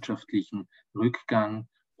massiven wirtschaftlichen Rückgang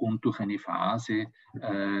und durch eine Phase,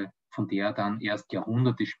 von der dann erst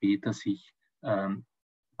Jahrhunderte später sich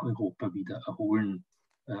Europa wieder erholen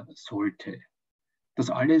sollte. Das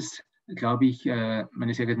alles, glaube ich,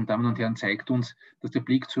 meine sehr geehrten Damen und Herren, zeigt uns, dass der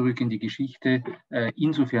Blick zurück in die Geschichte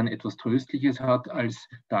insofern etwas Tröstliches hat, als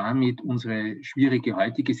damit unsere schwierige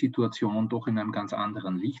heutige Situation doch in einem ganz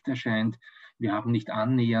anderen Licht erscheint. Wir haben nicht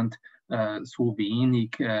annähernd so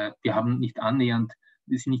wenig, wir sind nicht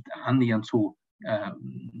annähernd so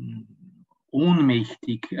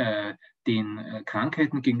ohnmächtig den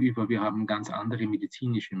Krankheiten gegenüber. Wir haben ganz andere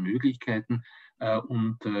medizinische Möglichkeiten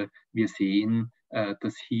und wir sehen,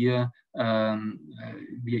 dass hier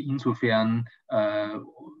wir insofern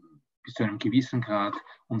bis zu einem gewissen Grad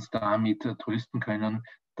uns damit trösten können,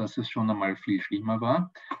 dass es schon einmal viel schlimmer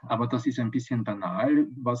war. Aber das ist ein bisschen banal.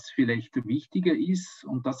 Was vielleicht wichtiger ist,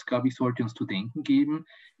 und das, glaube ich, sollte uns zu denken geben,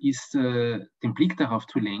 ist den Blick darauf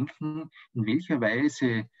zu lenken, in welcher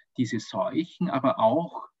Weise diese Seuchen, aber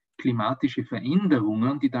auch klimatische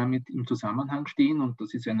Veränderungen, die damit im Zusammenhang stehen, und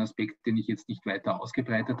das ist ein Aspekt, den ich jetzt nicht weiter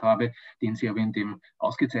ausgebreitet habe, den Sie aber in dem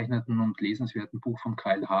ausgezeichneten und lesenswerten Buch von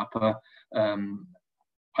Kyle Harper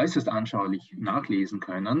äußerst anschaulich nachlesen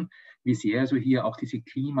können, wie sehr also hier auch diese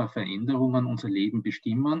Klimaveränderungen unser Leben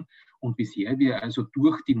bestimmen und wie sehr wir also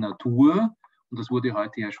durch die Natur, und das wurde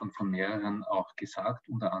heute ja schon von mehreren auch gesagt,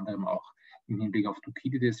 unter anderem auch im Hinblick auf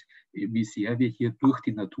Thukydides, wie sehr wir hier durch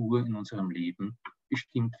die Natur in unserem Leben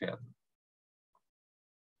bestimmt werden.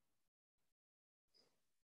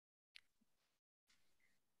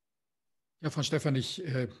 Ja, Frau Stephan, ich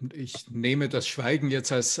nehme das Schweigen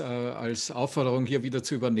jetzt als Aufforderung hier wieder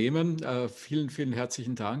zu übernehmen. Vielen, vielen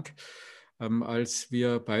herzlichen Dank. Als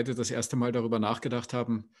wir beide das erste Mal darüber nachgedacht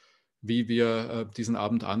haben, wie wir diesen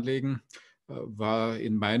Abend anlegen, war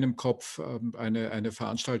in meinem Kopf eine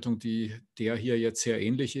Veranstaltung, die der hier jetzt sehr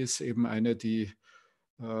ähnlich ist, eben eine, die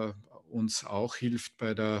uns auch hilft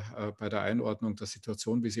bei der Einordnung der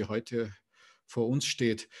Situation, wie sie heute vor uns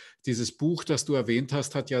steht. Dieses Buch, das du erwähnt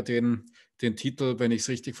hast, hat ja den Titel, wenn ich es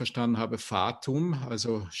richtig verstanden habe, Fatum,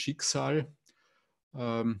 also Schicksal.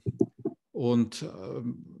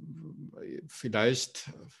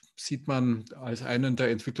 Vielleicht sieht man als einen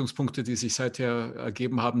der Entwicklungspunkte, die sich seither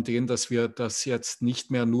ergeben haben, dass wir das jetzt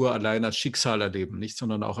nicht mehr nur allein als Schicksal erleben, nicht,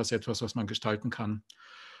 sondern auch als etwas, was man gestalten kann.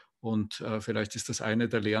 Und vielleicht ist das eine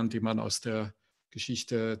der Lehren, die man aus der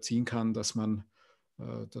Geschichte ziehen kann, dass man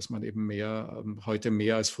eben heute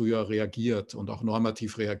mehr als früher reagiert und auch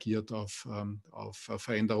normativ reagiert auf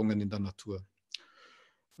Veränderungen in der Natur.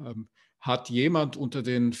 Hat jemand unter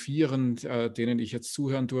den Vieren, denen ich jetzt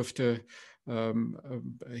zuhören durfte,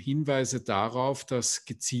 Hinweise darauf, dass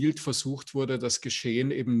gezielt versucht wurde, das Geschehen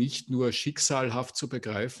eben nicht nur schicksalhaft zu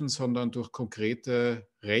begreifen, sondern durch konkrete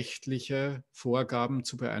rechtliche Vorgaben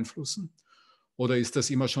zu beeinflussen? Oder ist das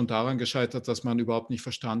immer schon daran gescheitert, dass man überhaupt nicht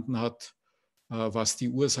verstanden hat, was die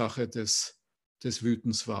Ursache des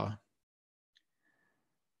Wütens war?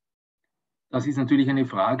 Das ist natürlich eine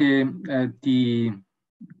Frage, die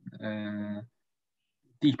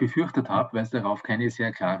ich befürchtet habe, weil es darauf keine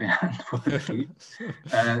sehr klare Antwort gibt.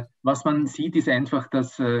 Was man sieht, ist einfach,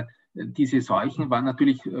 dass diese Seuchen waren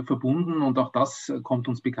natürlich verbunden, und auch das kommt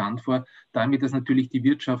uns bekannt vor, damit, dass natürlich die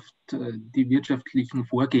wirtschaftlichen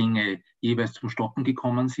Vorgänge jeweils zum Stoppen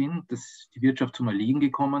gekommen sind, dass die Wirtschaft zum Erliegen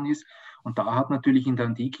gekommen ist. Und da hat natürlich in der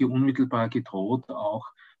Antike unmittelbar gedroht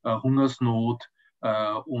auch Hungersnot,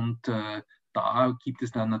 und da gibt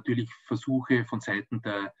es dann natürlich Versuche von Seiten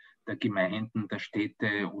der Gemeinden, der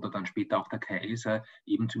Städte oder dann später auch der Kaiser,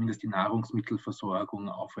 eben zumindest die Nahrungsmittelversorgung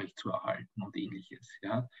aufrechtzuerhalten und Ähnliches.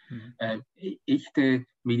 Ja. Echte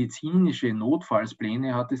medizinische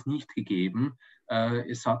Notfallspläne hat es nicht gegeben.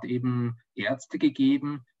 Es hat eben Ärzte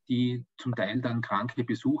gegeben, die zum Teil dann Kranke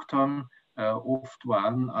besucht haben. Oft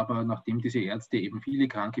waren aber, nachdem diese Ärzte eben viele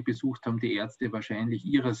Kranke besucht haben, die Ärzte wahrscheinlich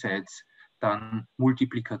ihrerseits dann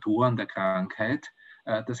Multiplikatoren der Krankheit.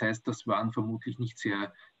 Das heißt, das waren vermutlich nicht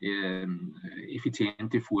sehr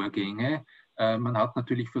effiziente Vorgänge. Man hat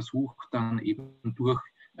natürlich versucht, dann eben durch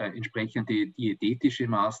entsprechende diätetische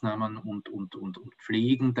Maßnahmen und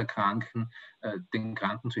Pflegen der Kranken, den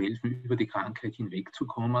Kranken zu helfen, über die Krankheit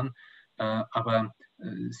hinwegzukommen. Aber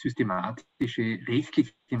systematische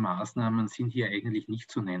rechtliche Maßnahmen sind hier eigentlich nicht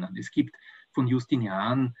zu nennen. Es gibt von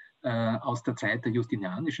Justinian aus der Zeit der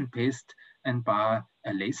Justinianischen Pest ein paar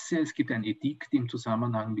Erlässe. Es gibt ein Edikt im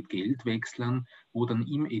Zusammenhang mit Geldwechslern, wo dann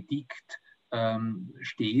im Edikt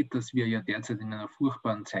steht, dass wir ja derzeit in einer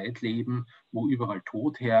furchtbaren Zeit leben, wo überall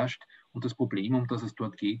Tod herrscht. Und das Problem, um das es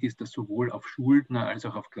dort geht, ist, dass sowohl auf Schuldner- als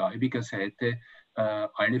auch auf Gläubigerseite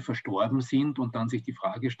alle verstorben sind und dann sich die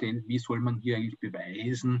Frage stellt, wie soll man hier eigentlich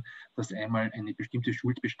beweisen, dass einmal eine bestimmte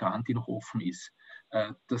Schuld bestand, die noch offen ist.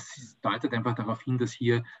 Das deutet einfach darauf hin, dass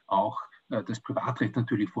hier auch das Privatrecht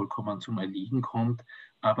natürlich vollkommen zum Erliegen kommt,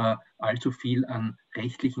 aber allzu viel an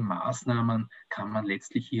rechtlichen Maßnahmen kann man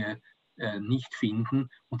letztlich hier nicht finden.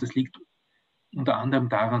 Und das liegt unter anderem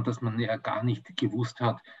daran, dass man ja gar nicht gewusst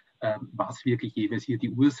hat, was wirklich jeweils hier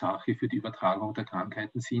die Ursache für die Übertragung der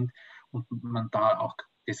Krankheiten sind und man da auch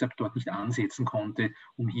deshalb dort nicht ansetzen konnte,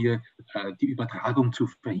 um hier die Übertragung zu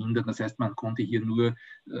verhindern. Das heißt, man konnte hier nur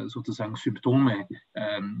sozusagen Symptome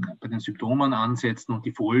bei den Symptomen ansetzen und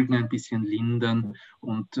die Folgen ein bisschen lindern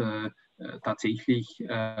und tatsächlich,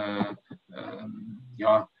 ja,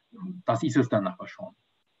 das ist es dann aber schon.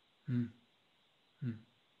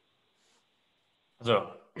 Also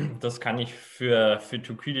das kann ich für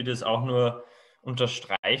Thukydides auch nur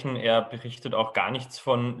unterstreichen. Er berichtet auch gar nichts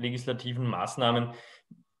von legislativen Maßnahmen.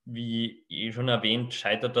 Wie schon erwähnt,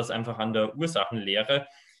 scheitert das einfach an der Ursachenlehre.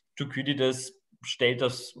 Thukydides stellt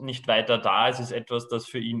das nicht weiter dar. Es ist etwas, das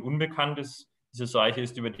für ihn unbekannt ist. Diese Seuche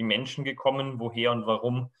ist über die Menschen gekommen. Woher und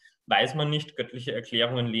warum, weiß man nicht. Göttliche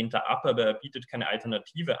Erklärungen lehnt er ab, aber er bietet keine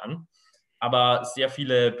Alternative an. Aber sehr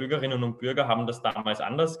viele Bürgerinnen und Bürger haben das damals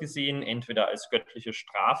anders gesehen, entweder als göttliche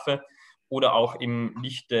Strafe oder auch im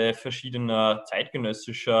Lichte verschiedener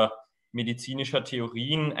zeitgenössischer medizinischer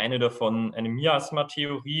Theorien. Eine davon eine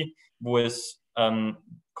Miasma-Theorie, wo es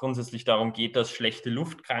grundsätzlich darum geht, dass schlechte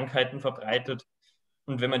Luft Krankheiten verbreitet.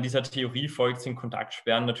 Und wenn man dieser Theorie folgt, sind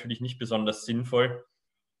Kontaktsperren natürlich nicht besonders sinnvoll.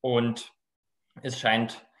 Und es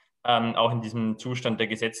scheint auch in diesem Zustand der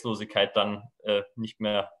Gesetzlosigkeit dann nicht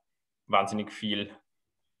mehr wahnsinnig viel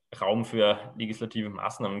Raum für legislative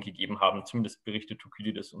Maßnahmen gegeben haben. Zumindest berichtet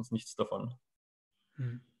Thukydides uns nichts davon.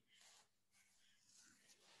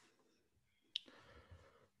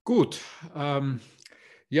 Gut.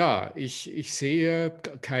 Ja, ich sehe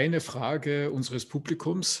keine Frage unseres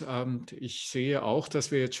Publikums. Ich sehe auch,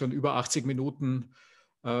 dass wir jetzt schon über 80 Minuten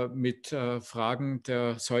mit Fragen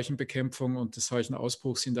der Seuchenbekämpfung und des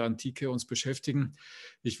Seuchenausbruchs in der Antike uns beschäftigen.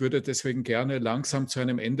 Ich würde deswegen gerne langsam zu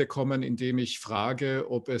einem Ende kommen, indem ich frage,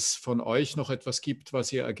 ob es von euch noch etwas gibt,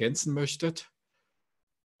 was ihr ergänzen möchtet.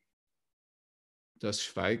 Das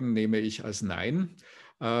Schweigen nehme ich als Nein.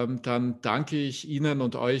 Dann danke ich Ihnen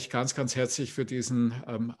und euch ganz, ganz herzlich für diesen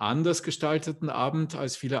anders gestalteten Abend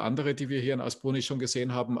als viele andere, die wir hier in Asproni schon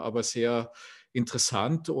gesehen haben, aber sehr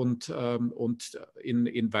interessant und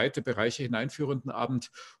in weite Bereiche hineinführenden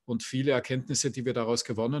Abend und viele Erkenntnisse, die wir daraus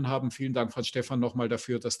gewonnen haben. Vielen Dank, Franz Stefan, nochmal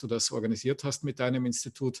dafür, dass du das organisiert hast mit deinem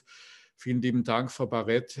Institut. Vielen lieben Dank, Frau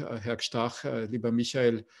Barrett, Herr Gstach, lieber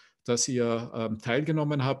Michael, dass ihr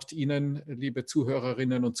teilgenommen habt. Ihnen, liebe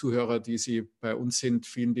Zuhörerinnen und Zuhörer, die Sie bei uns sind,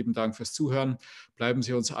 vielen lieben Dank fürs Zuhören. Bleiben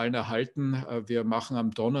Sie uns allen erhalten. Wir machen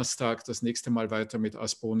am Donnerstag das nächste Mal weiter mit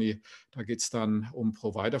Asproni. Da geht es dann um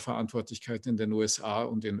Providerverantwortlichkeit in den USA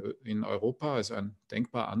und in Europa, also ein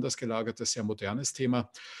denkbar anders gelagertes, sehr modernes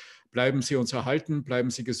Thema. Bleiben Sie uns erhalten,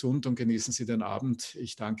 bleiben Sie gesund und genießen Sie den Abend.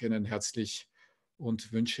 Ich danke Ihnen herzlich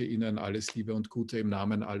und wünsche Ihnen alles Liebe und Gute im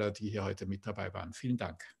Namen aller, die hier heute mit dabei waren. Vielen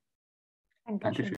Dank. Dankeschön.